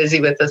was so busy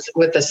with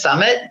the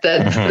summit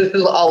that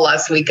all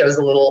last week I was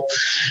a little,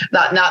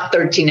 not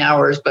 13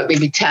 hours, but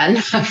maybe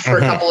 10 for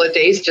a couple of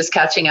days, just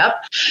catching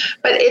up.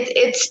 But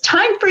it's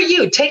time for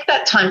you. Take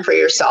that time for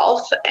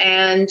yourself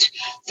and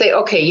say,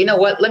 okay, you know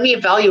what? Let me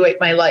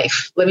evaluate my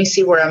life. Let me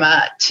see where I'm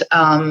at.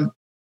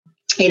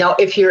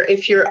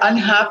 if you're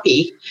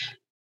unhappy,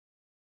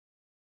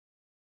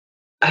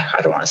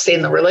 I don't want to say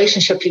in the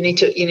relationship, you need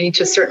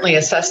to certainly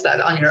assess that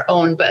on your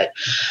own. But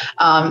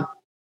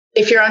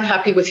if you're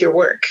unhappy with your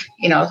work,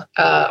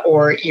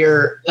 or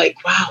you're like,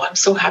 wow, I'm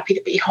so happy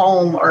to be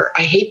home, or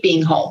I hate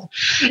being home.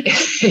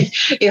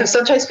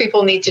 Sometimes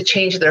people need to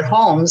change their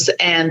homes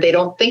and they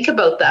don't think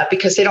about that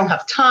because they don't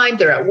have time.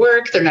 They're at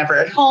work. They're never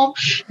at home.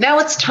 Now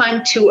it's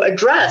time to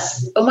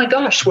address, oh my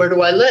gosh, where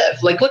do I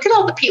live? Like, look at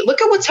all the people,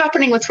 look at what's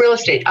happening with real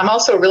estate. I'm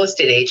also a real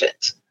estate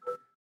agent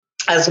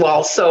as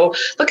well. So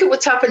look at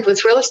what's happened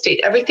with real estate.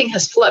 Everything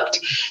has flipped.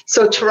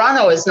 So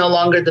Toronto is no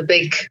longer the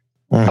big,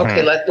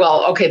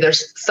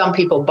 there's some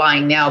people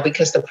buying now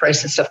because the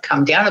prices have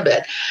come down a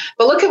bit.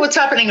 But look at what's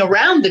happening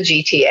around the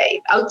GTA.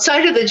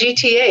 Outside of the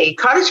GTA,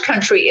 cottage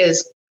country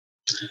is,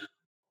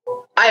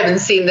 I haven't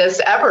seen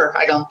this ever,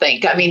 I don't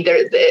think. I mean,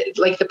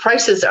 the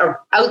prices are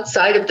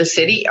outside of the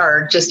city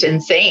are just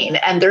insane.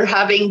 And they're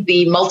having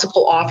the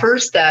multiple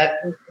offers that,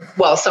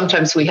 well,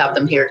 sometimes we have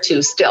them here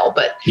too still.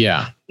 But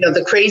yeah,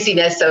 the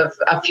craziness of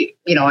a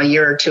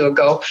year or two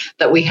ago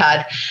that we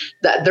had,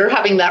 that they're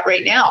having that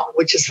right now,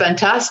 which is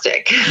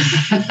fantastic.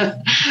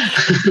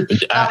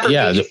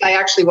 I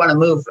actually want to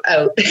move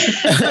out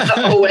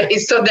away.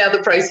 So now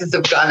the prices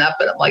have gone up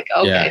and I'm like,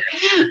 okay.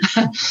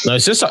 Yeah. No,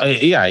 it's just,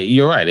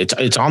 you're right.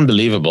 It's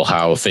unbelievable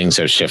how things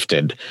have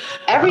shifted.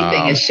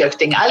 Everything is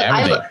shifting. I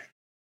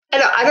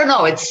don't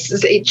know.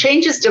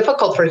 Change is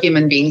difficult for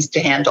human beings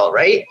to handle,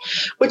 right?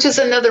 Which is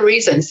another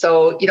reason.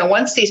 So,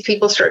 once these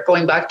people start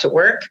going back to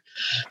work,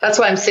 that's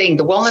why I'm saying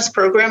the wellness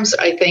programs,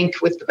 I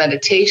think with the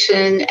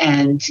meditation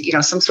and,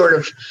 some sort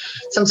of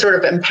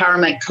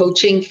empowerment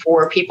coaching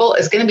for people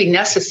is going to be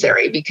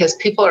necessary because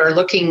people are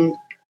looking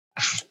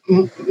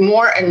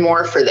more and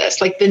more for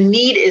this. Like the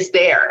need is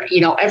there.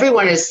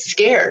 Everyone is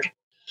scared.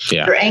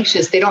 Yeah. They're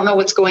anxious. They don't know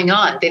what's going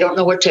on. They don't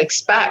know what to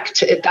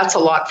expect. That's a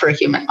lot for a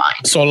human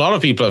mind. So a lot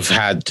of people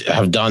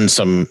have done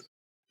some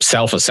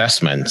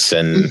self-assessments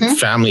and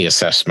family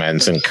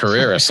assessments and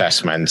career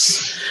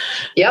assessments.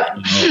 Yep.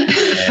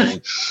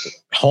 And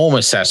home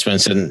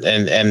assessments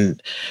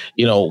and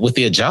with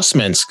the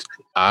adjustments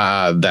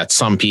that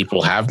some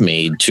people have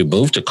made to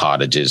move to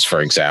cottages, for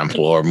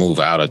example, or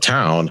move out of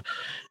town,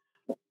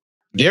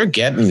 they're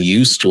getting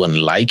used to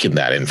and liking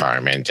that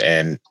environment.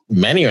 And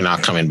many are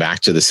not coming back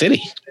to the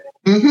city.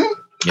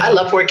 I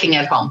love working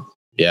at home.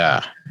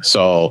 Yeah.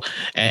 So,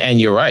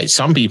 and you're right.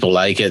 Some people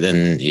like it.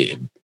 And,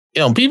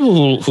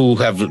 people who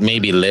have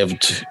maybe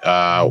lived,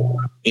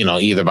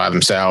 either by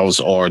themselves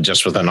or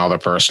just with another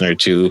person or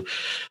two,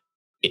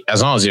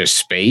 as long as there's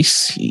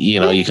space,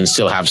 you can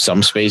still have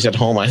some space at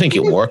home. I think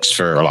it works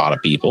for a lot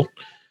of people.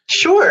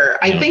 Sure.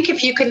 I think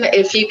if you can,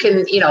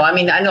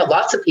 I know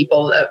lots of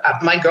people,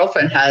 my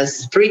girlfriend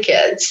has 3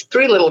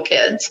 little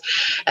kids,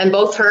 and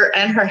both her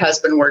and her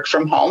husband work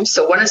from home.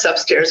 So one is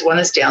upstairs, one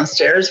is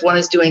downstairs, one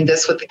is doing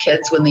this with the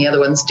kids when the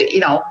other ones do,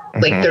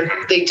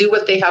 they do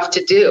what they have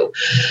to do.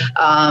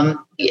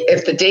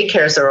 If the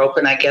daycares are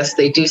open, I guess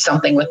they do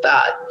something with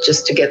that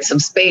just to get some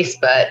space.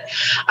 But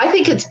I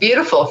think it's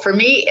beautiful. For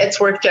me, it's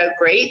worked out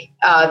great.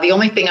 The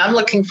only thing I'm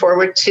looking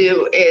forward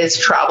to is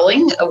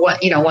traveling,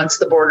 once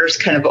the borders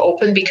kind of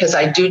open, because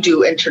I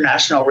do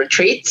international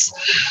retreats.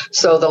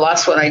 So the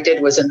last one I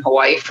did was in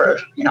Hawaii I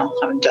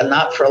haven't done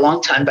that for a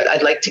long time, but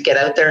I'd like to get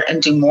out there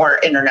and do more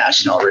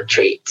international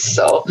retreats.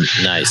 So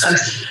nice.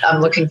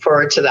 I'm looking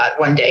forward to that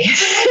one day.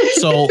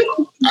 So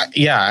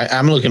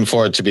I'm looking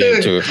forward to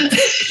being able to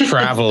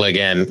travel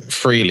again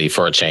freely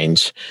for a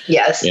change.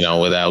 Yes.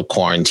 Without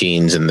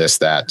quarantines and this,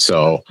 that.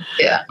 So,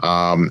 yeah.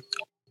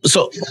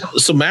 So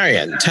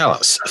Marianne, tell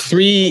us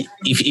 3,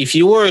 if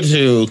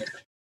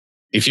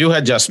you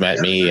had just met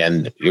me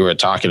and you were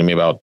talking to me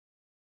about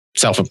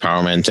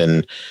self-empowerment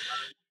and,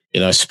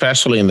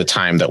 especially in the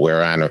time that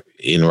we're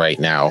in right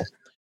now,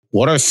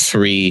 what are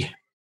 3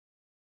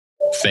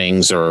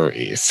 things or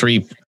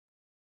 3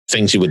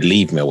 things you would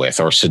leave me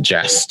with or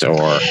suggest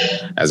or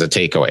as a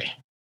takeaway?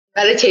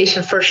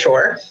 Meditation for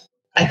sure.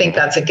 I think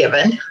that's a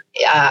given.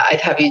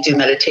 I'd have you do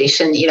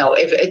meditation,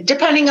 if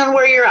depending on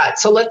where you're at.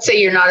 So let's say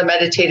you're not a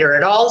meditator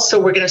at all. So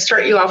we're going to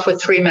start you off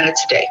with 3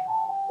 minutes a day.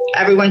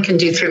 Everyone can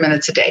do 3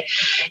 minutes a day.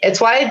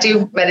 It's why I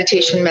do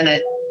meditation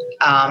minute.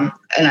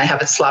 And I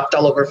have it slapped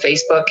all over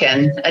Facebook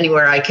and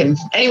anywhere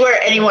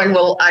anyone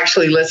will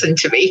actually listen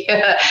to me.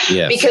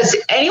 Yes. Because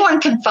anyone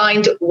can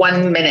find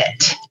 1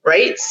 minute,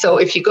 right? So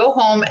if you go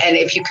home and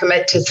if you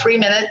commit to 3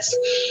 minutes,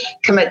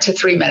 commit to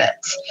 3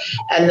 minutes.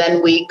 And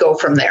then we go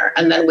from there.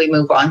 And then we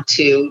move on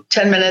to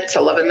 10 minutes,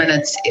 11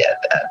 minutes,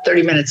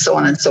 30 minutes, so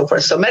on and so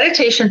forth. So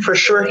meditation for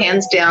sure,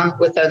 hands down,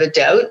 without a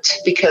doubt,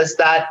 because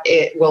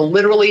it will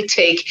literally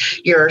take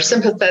your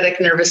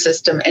sympathetic nervous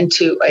system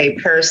into a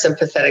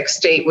parasympathetic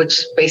state,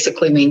 which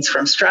basically means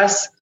from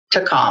stress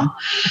to calm.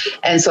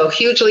 And so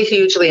hugely,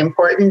 hugely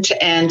important.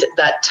 And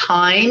that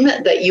time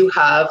that you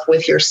have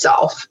with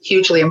yourself,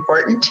 hugely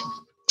important.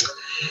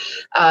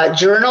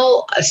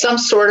 Journal some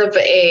sort of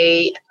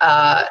if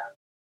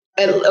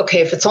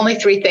it's only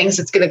 3 things,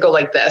 it's going to go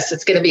like this.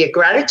 It's going to be a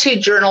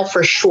gratitude journal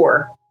for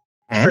sure.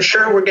 For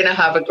sure, we're going to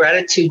have a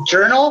gratitude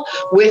journal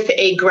with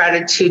a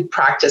gratitude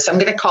practice. I'm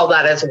going to call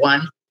that as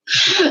one.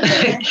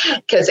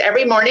 Because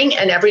every morning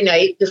and every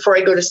night before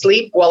I go to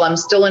sleep, while I'm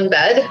still in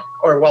bed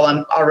or while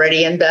I'm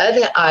already in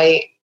bed,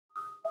 I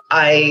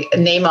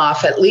name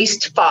off at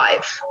least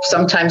 5,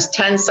 sometimes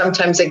 10,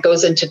 sometimes it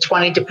goes into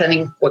 20,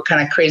 depending what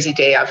kind of crazy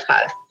day I've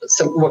had.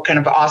 So what kind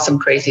of awesome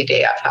crazy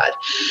day I've had.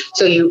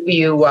 So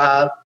you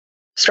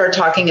start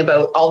talking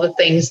about all the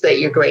things that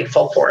you're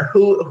grateful for,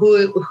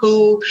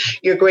 who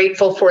you're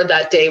grateful for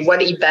that day,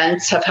 what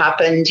events have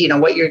happened,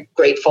 what you're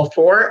grateful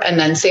for. And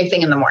then same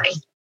thing in the morning.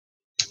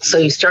 So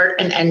you start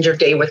and end your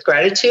day with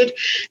gratitude,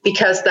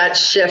 because that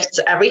shifts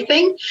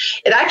everything.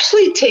 It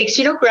actually takes,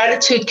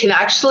 gratitude can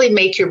actually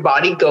make your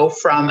body go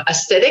from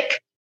acidic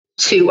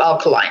to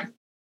alkaline.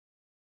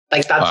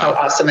 Like that's how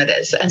awesome it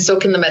is. And so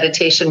can the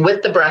meditation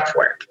with the breath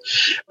work.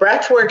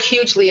 Breath work,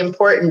 hugely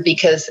important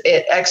because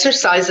it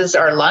exercises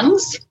our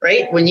lungs,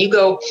 right? When you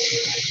go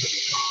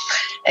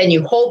and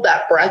you hold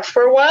that breath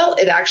for a while,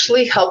 it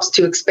actually helps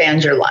to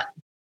expand your lung.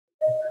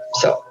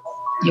 So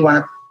you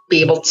want to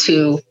be able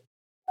to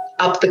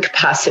up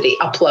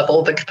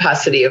level the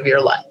capacity of your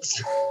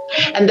lungs.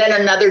 And then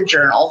another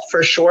journal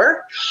for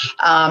sure.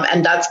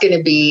 And that's going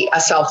to be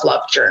a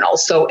self-love journal.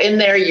 So in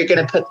there, you're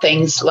going to put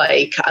things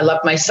like, I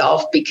love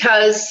myself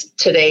because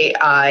today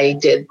I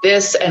did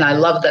this and I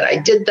love that I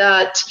did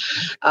that.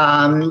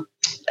 I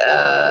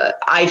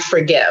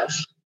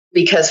forgive.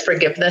 Because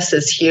forgiveness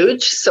is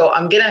huge. So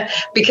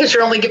because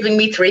you're only giving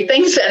me 3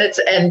 things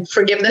and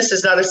forgiveness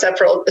is not a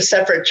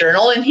separate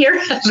journal in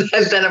here,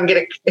 then I'm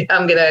going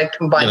to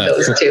combine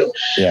those two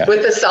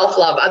with the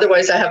self-love.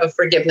 Otherwise I have a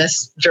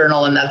forgiveness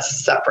journal and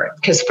that's separate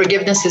because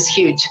forgiveness is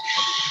huge.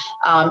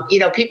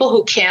 People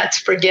who can't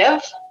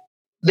forgive,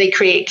 they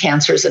create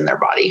cancers in their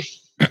body.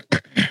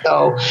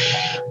 So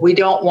we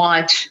don't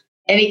want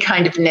any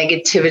kind of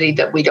negativity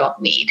that we don't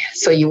need.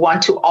 So you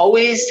want to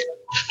always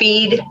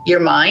feed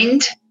your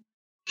mind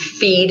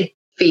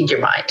your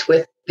mind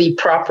with the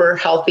proper,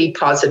 healthy,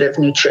 positive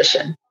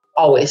nutrition.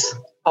 Always,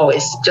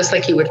 just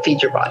like you would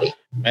feed your body.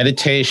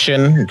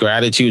 Meditation,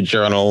 gratitude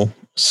journal,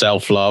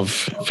 self-love,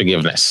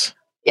 forgiveness.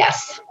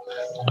 Yes.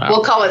 Wow.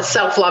 We'll call it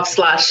self-love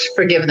 /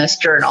 forgiveness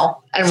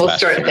journal. And we'll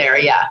start there.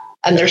 Yeah.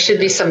 And there should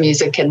be some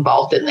music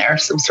involved in there,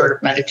 some sort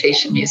of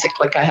meditation music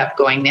like I have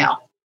going now.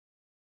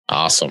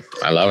 Awesome.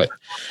 I love it.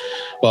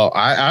 Well,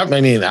 I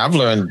mean, I've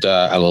learned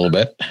a little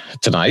bit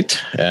tonight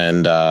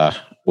and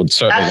would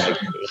certainly.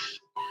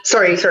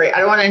 Sorry. I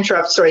don't want to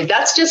interrupt. Sorry.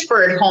 That's just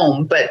for at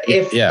home. But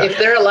if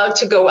they're allowed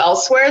to go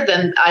elsewhere,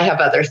 then I have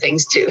other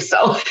things too.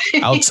 So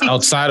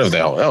outside of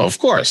that. Oh, of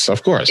course.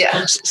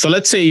 Yeah. So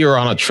let's say you're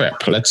on a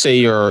trip. Let's say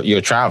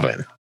you're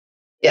traveling.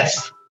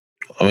 Yes.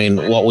 I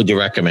mean, what would you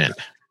recommend?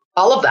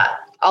 All of that.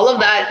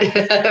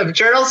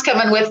 Journals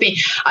coming with me.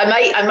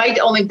 I might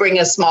only bring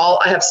I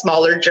have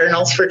smaller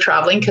journals for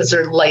traveling because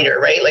they're lighter,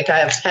 right? Like I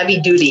have heavy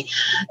duty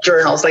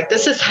journals. Like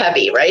this is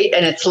heavy, right?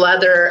 And it's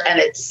leather and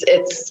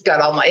it's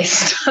got all my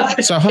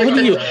stuff. So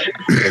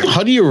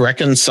how do you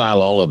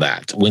reconcile all of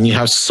that when you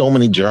have so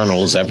many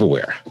journals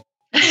everywhere?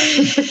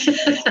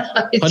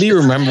 How do you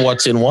remember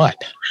what's in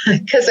what?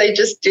 Because I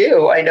just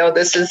do. I know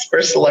this is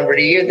for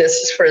celebrity. This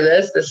is for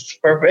this. This is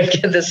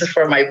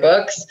for my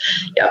books.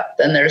 Yep.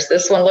 Then there's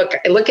this one. Look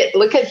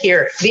at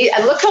here.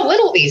 And look how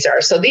little these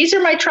are. So these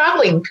are my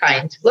traveling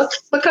kind. Look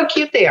how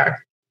cute they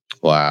are.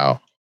 Wow.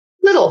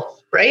 Little.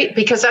 Right?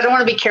 Because I don't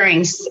want to be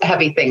carrying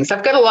heavy things.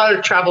 I've got a lot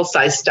of travel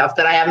size stuff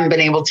that I haven't been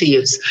able to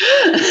use.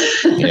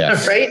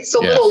 Yes. Right? So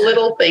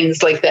little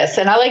things like this.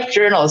 And I like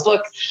journals.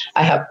 Look,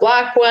 I have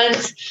black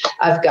ones.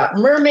 I've got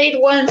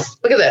mermaid ones.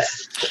 Look at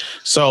this.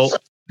 So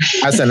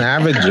as an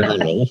avid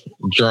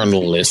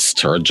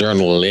journalist or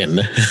journalin,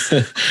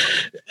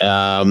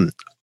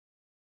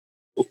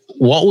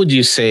 what would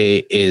you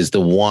say is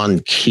the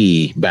one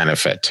key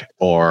benefit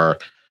or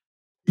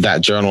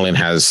that journaling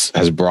has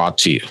brought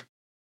to you?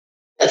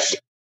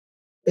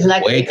 Isn't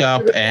that Wake great?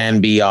 Up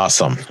and be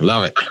awesome.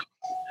 Love it.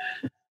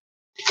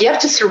 You have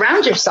to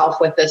surround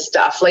yourself with this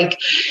stuff. Like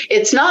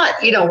it's not,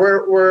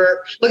 we're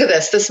look at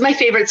this. This is my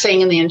favorite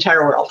saying in the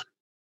entire world.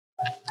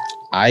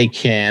 I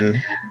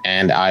can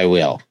and I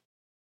will.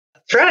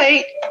 That's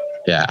right.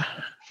 Yeah.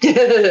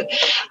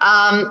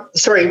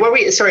 Sorry, what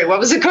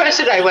was the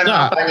question? I went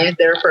off on you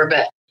there for a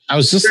bit. I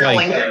was just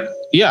journaling.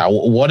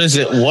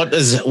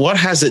 What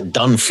has it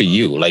done for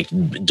you? Like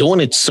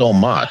doing it so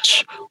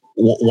much.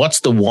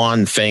 What's the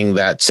one thing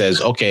that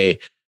says, okay,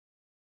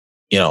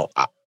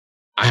 I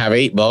have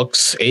 8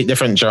 books, 8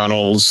 different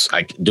journals.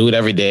 I do it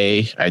every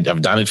day. I've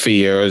done it for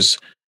years.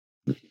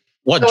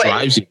 What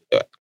drives you to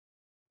it?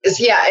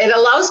 It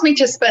allows me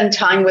to spend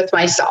time with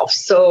myself.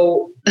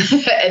 So,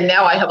 and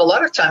now I have a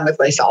lot of time with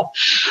myself,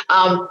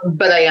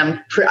 but I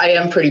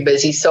am pretty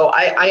busy. So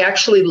I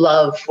actually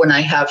love when I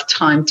have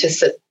time to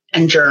sit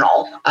and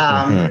journal,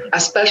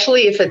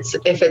 especially if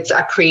it's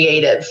a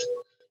creative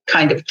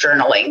kind of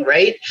journaling,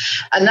 right?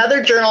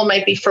 Another journal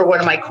might be for one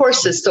of my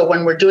courses. So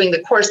when we're doing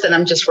the course, then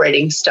I'm just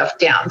writing stuff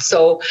down.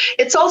 So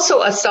it's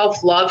also a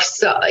self-love,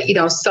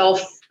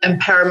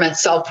 empowerment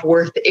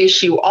self-worth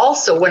issue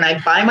also when I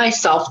buy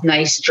myself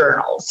nice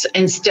journals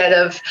instead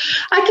of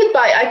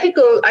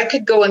I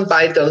could go and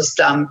buy those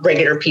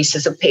regular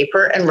pieces of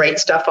paper and write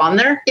stuff on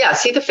there. Yeah,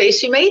 see the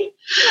face you made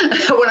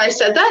when I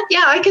said that?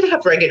 Yeah, I could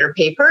have regular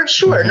paper.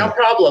 Sure, no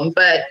problem.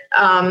 But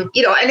and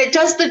it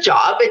does the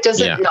job. It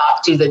doesn't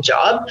not do the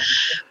job.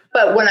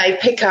 But when I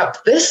pick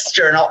up this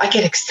journal, I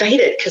get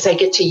excited because I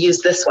get to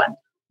use this one,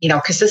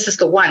 because this is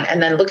the one.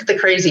 And then look at the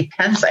crazy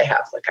pens I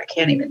have. Like I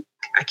can't even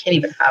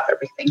have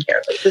everything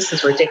here. Like this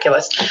is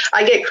ridiculous.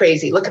 I get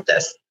crazy. Look at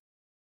this.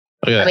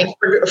 Yeah. I mean,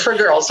 for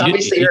girls,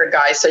 obviously you're a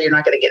guy, so you're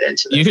not going to get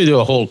into this. You could do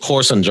a whole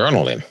course on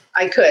journaling.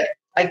 I could.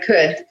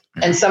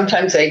 And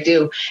sometimes I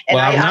do. And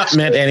I've not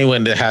met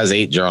anyone that has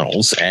 8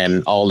 journals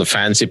and all the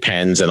fancy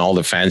pens and all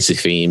the fancy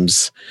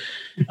themes.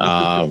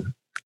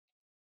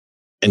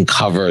 And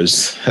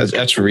covers.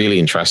 That's really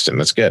interesting.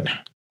 That's good.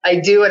 I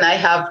do. And I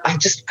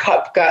just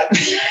got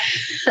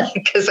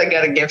because I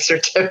got a gift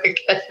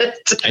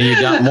certificate. And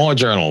you got more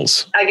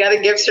journals. I got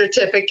a gift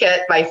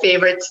certificate. My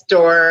favorite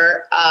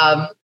store.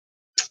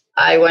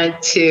 I went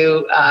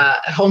to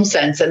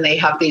HomeSense and they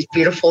have these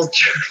beautiful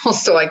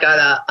journals. So I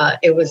got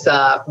it was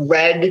a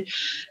red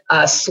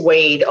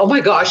suede. Oh my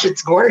gosh,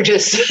 it's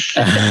gorgeous.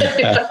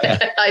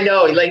 I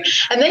know.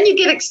 And then you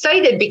get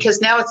excited because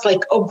now it's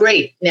like, oh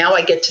great. Now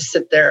I get to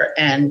sit there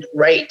and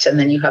write. And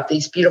then you have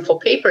these beautiful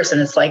papers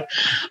and it's like,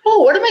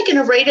 oh, what am I going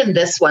to write in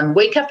this one?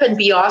 Wake up and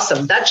be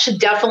awesome. That should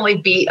definitely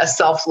be a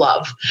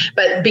self-love,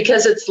 but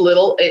because it's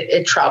little,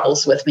 it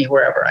travels with me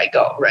wherever I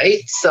go.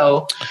 Right.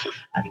 So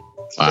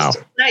wow.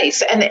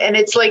 Nice. And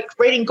it's like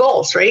writing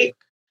goals, right?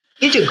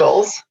 You do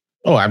goals.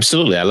 Oh,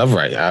 absolutely. I love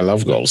writing. I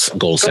love goals.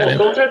 Goal setting.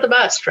 Goals are the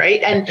best,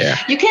 right? And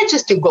you can't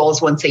just do goals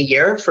once a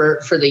year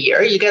for the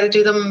year. You got to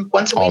do them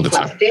once a week,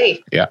 once a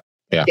day. Yeah.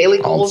 Daily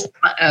goals,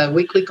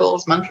 weekly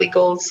goals, monthly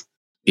goals.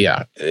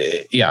 Yeah.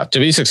 To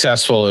be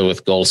successful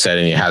with goal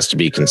setting, it has to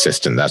be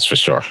consistent. That's for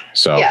sure.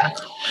 So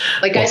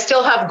I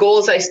still have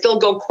goals. I still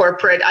go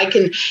corporate. I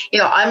can,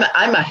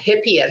 I'm a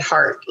hippie at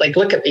heart. Like,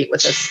 look at me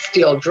with a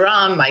steel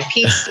drum, my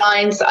peace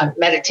signs,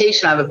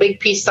 meditation. I have a big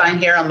peace sign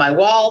here on my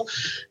wall.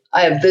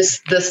 I have this.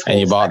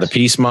 And you bought the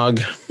peace mug.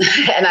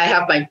 And I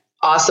have my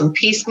awesome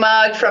peace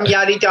mug from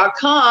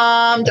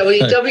yadi.com,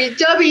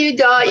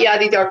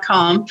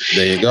 www.yadi.com.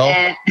 There you go.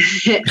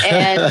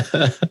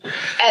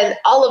 And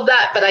all of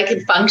that, but I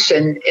can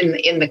function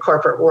in the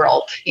corporate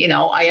world.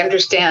 I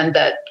understand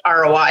that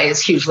ROI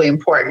is hugely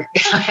important.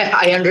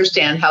 I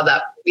understand how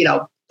that,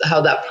 how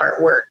that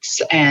part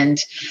works. And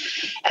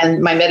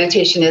my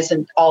meditation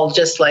isn't all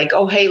just like,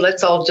 oh, hey,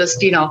 let's all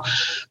just,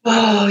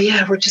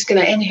 we're just going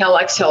to inhale,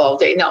 exhale all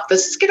day. No,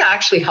 this is going to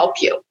actually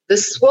help you.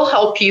 This will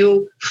help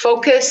you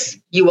focus.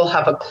 You will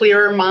have a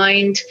clearer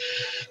mind.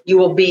 You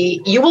will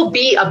be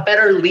a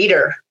better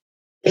leader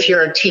if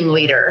you're a team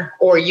leader,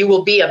 or you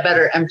will be a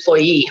better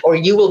employee, or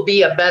you will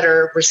be a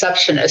better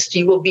receptionist.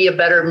 You will be a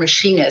better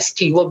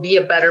machinist. You will be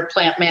a better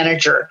plant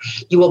manager.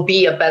 You will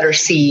be a better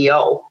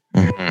CEO.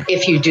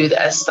 If you do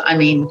this. I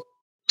mean,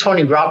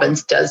 Tony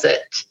Robbins does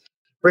it.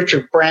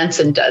 Richard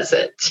Branson does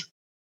it.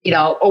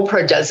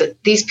 Oprah does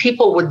it. These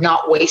people would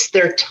not waste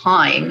their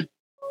time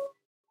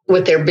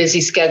with their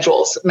busy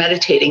schedules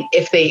meditating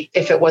if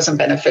it wasn't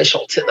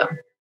beneficial to them.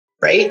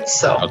 Right?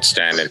 So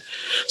outstanding.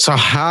 So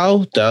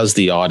how does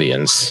the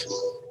audience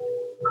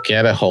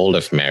get a hold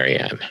of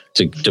Marianne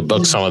to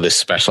book some of this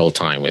special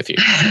time with you?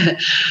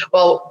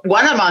 Well,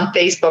 I'm on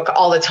Facebook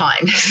all the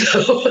time,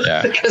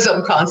 because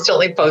I'm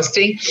constantly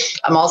posting.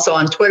 I'm also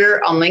on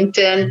Twitter, on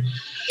LinkedIn.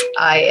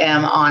 I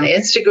am on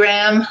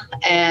Instagram,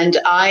 and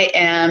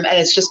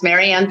it's just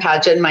Marianne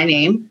Padjan, my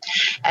name,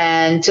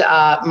 and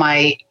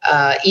my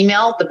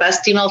email, the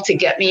best email to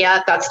get me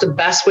at. That's the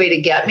best way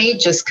to get me,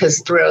 just because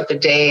throughout the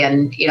day,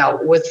 and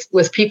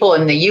with people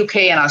in the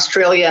UK and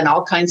Australia and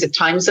all kinds of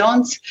time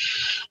zones,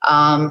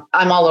 I'm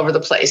all over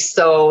the place.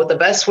 So the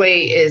best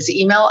way is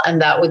email,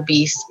 and that would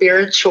be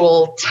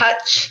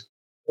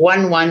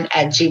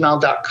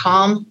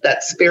spiritualtouch11@gmail.com.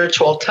 That's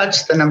spiritual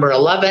touch, the number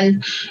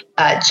 11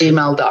 at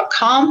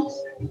gmail.com.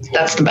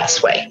 That's the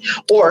best way.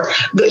 Or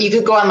you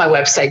could go on my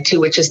website too,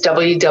 which is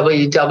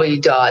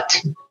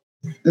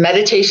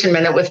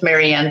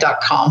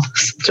www.meditationminutewithmarianne.com.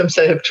 Sometimes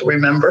I have to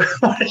remember.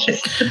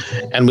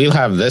 And we'll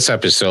have this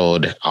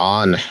episode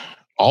on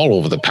all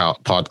over the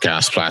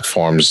podcast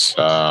platforms,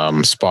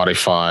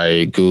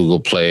 Spotify,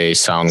 Google Play,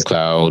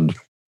 SoundCloud,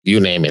 you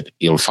name it,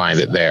 you'll find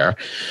it there,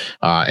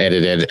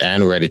 edited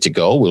and ready to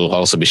go. We'll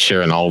also be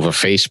sharing all over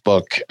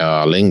Facebook,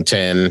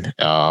 LinkedIn,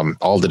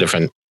 all the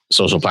different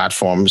social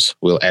platforms.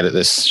 We'll edit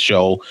this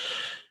show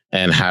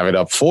and have it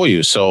up for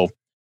you. So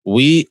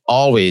we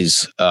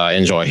always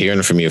enjoy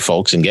hearing from you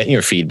folks and getting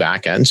your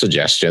feedback and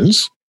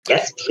suggestions.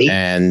 Yes, please.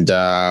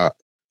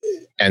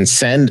 And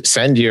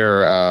send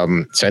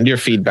your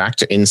feedback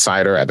to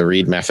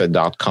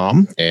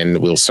insider@thereadmethod.com, and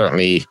we'll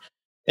certainly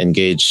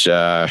engage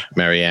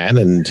Marianne,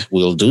 and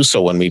we'll do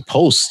so when we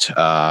post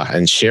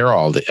and share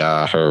all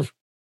her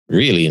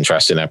really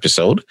interesting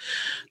episode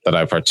that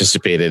I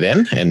participated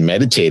in and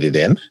meditated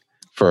in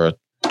for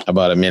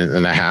about a minute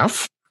and a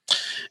half.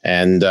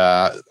 And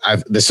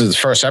this is the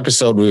first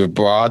episode we've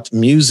brought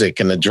music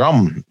and a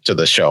drum to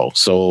the show.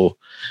 So,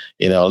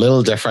 a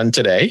little different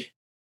today.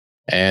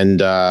 And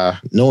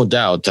no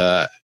doubt,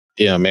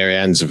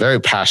 Marianne's a very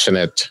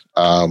passionate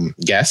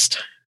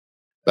guest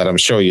that I'm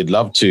sure you'd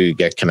love to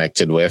get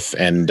connected with.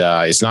 And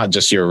it's not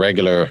just your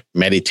regular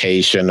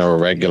meditation or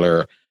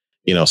regular,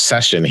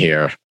 session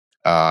here.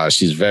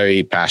 She's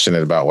very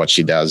passionate about what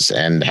she does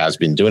and has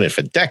been doing it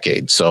for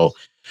decades. So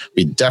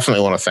we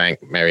definitely want to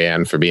thank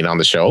Marianne for being on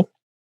the show.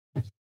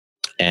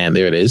 And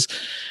there it is.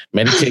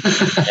 Meditate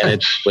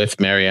with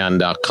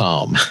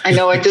Marianne.com. I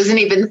know it doesn't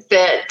even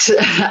fit.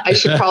 I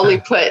should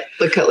probably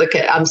look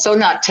at, I'm so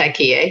not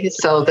techie.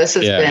 So this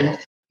has been,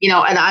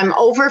 and I'm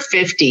over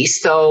 50.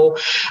 So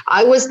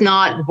I was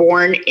not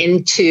born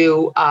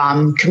into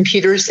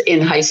computers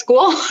in high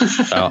school.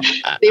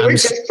 They were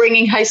just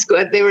bringing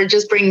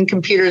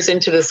computers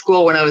into the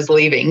school when I was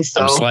leaving.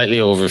 So I'm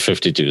slightly over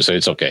 52, so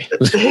it's okay.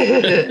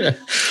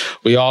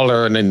 We all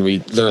learn and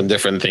we learn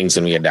different things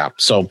and we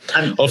adapt. So,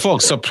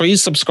 folks, so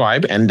please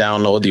subscribe and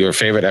download your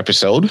favorite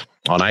episode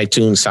on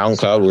iTunes,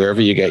 SoundCloud, wherever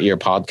you get your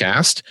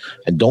podcast.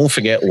 And don't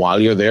forget, while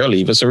you're there,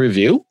 leave us a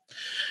review.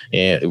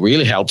 It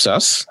really helps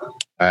us.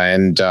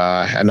 And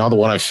another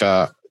one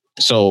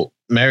so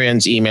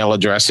Marianne's email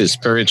address is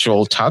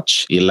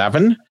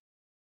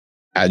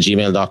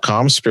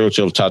spiritualtouch11@gmail.com,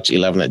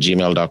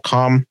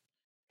 spiritualtouch11@gmail.com.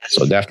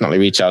 So definitely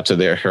reach out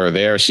to her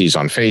there. She's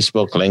on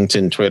Facebook,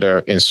 LinkedIn,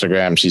 Twitter,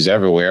 Instagram. She's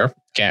everywhere.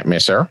 Can't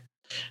miss her.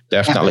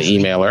 Definitely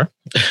email her.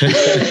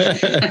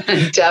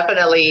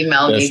 Definitely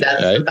email me.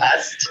 That's right. The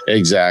best.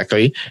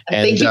 Exactly.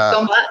 And thank you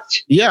so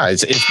much. Yeah,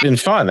 it's been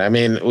fun. I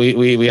mean,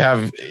 we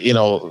have,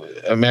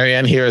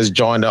 Marianne here has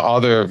joined the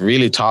other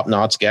really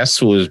top-notch guests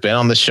who has been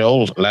on the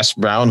show. Les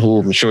Brown,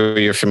 who I'm sure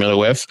you're familiar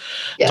with.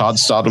 Yes. Todd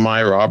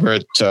Sotomayor,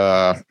 Robert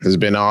has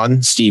been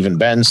on. Stephen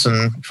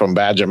Benson from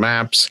Badger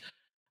Maps.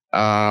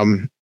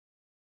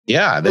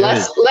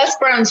 Les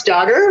Brown's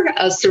daughter,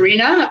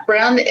 Serena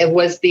Brown,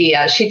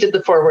 she did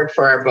the foreword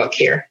for our book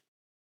here.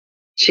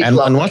 And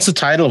what's the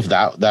title of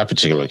that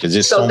particular?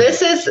 This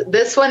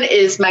one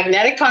is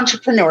Magnetic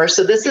Entrepreneur.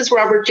 So this is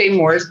Robert J.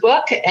 Moore's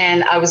book,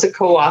 and I was a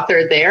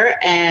co-author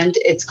there, and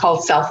it's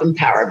called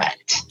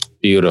Self-Empowerment.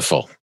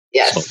 Beautiful.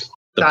 Yes. So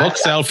the book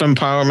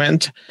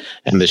Self-Empowerment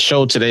and the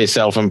show today,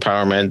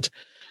 Self-Empowerment.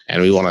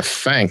 And we want to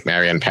thank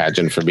Marianne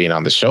Padjan for being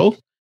on the show.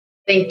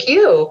 Thank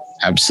you.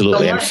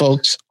 Absolutely. And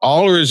folks,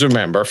 always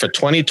remember for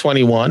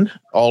 2021,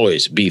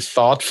 always be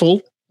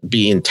thoughtful,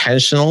 be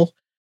intentional,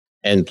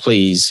 and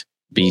please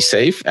be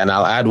safe. And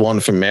I'll add one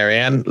from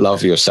Marianne,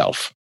 love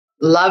yourself.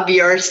 Love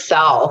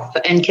yourself.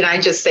 And can I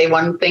just say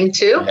one thing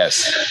too?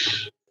 Yes.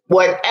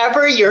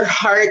 Whatever your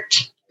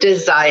heart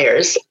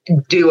desires,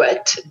 do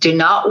it. Do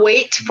not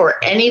wait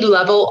for any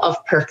level of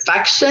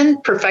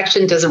perfection.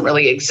 Perfection doesn't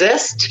really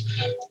exist.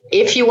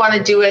 If you want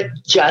to do it,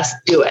 just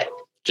do it.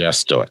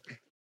 Just do it.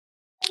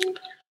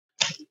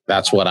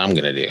 That's what I'm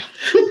going to do.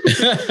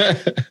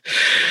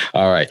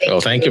 All right.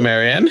 Well, thank you,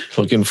 Marianne.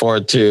 Looking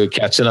forward to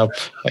catching up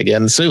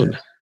again soon.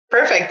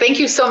 Perfect. Thank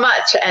you so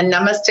much. And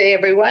namaste,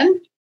 everyone.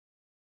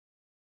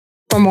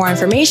 For more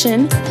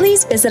information,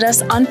 please visit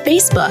us on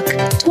Facebook,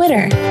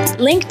 Twitter,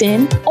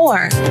 LinkedIn,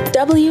 or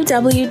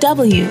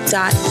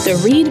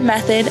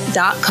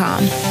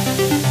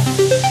www.thereadmethod.com.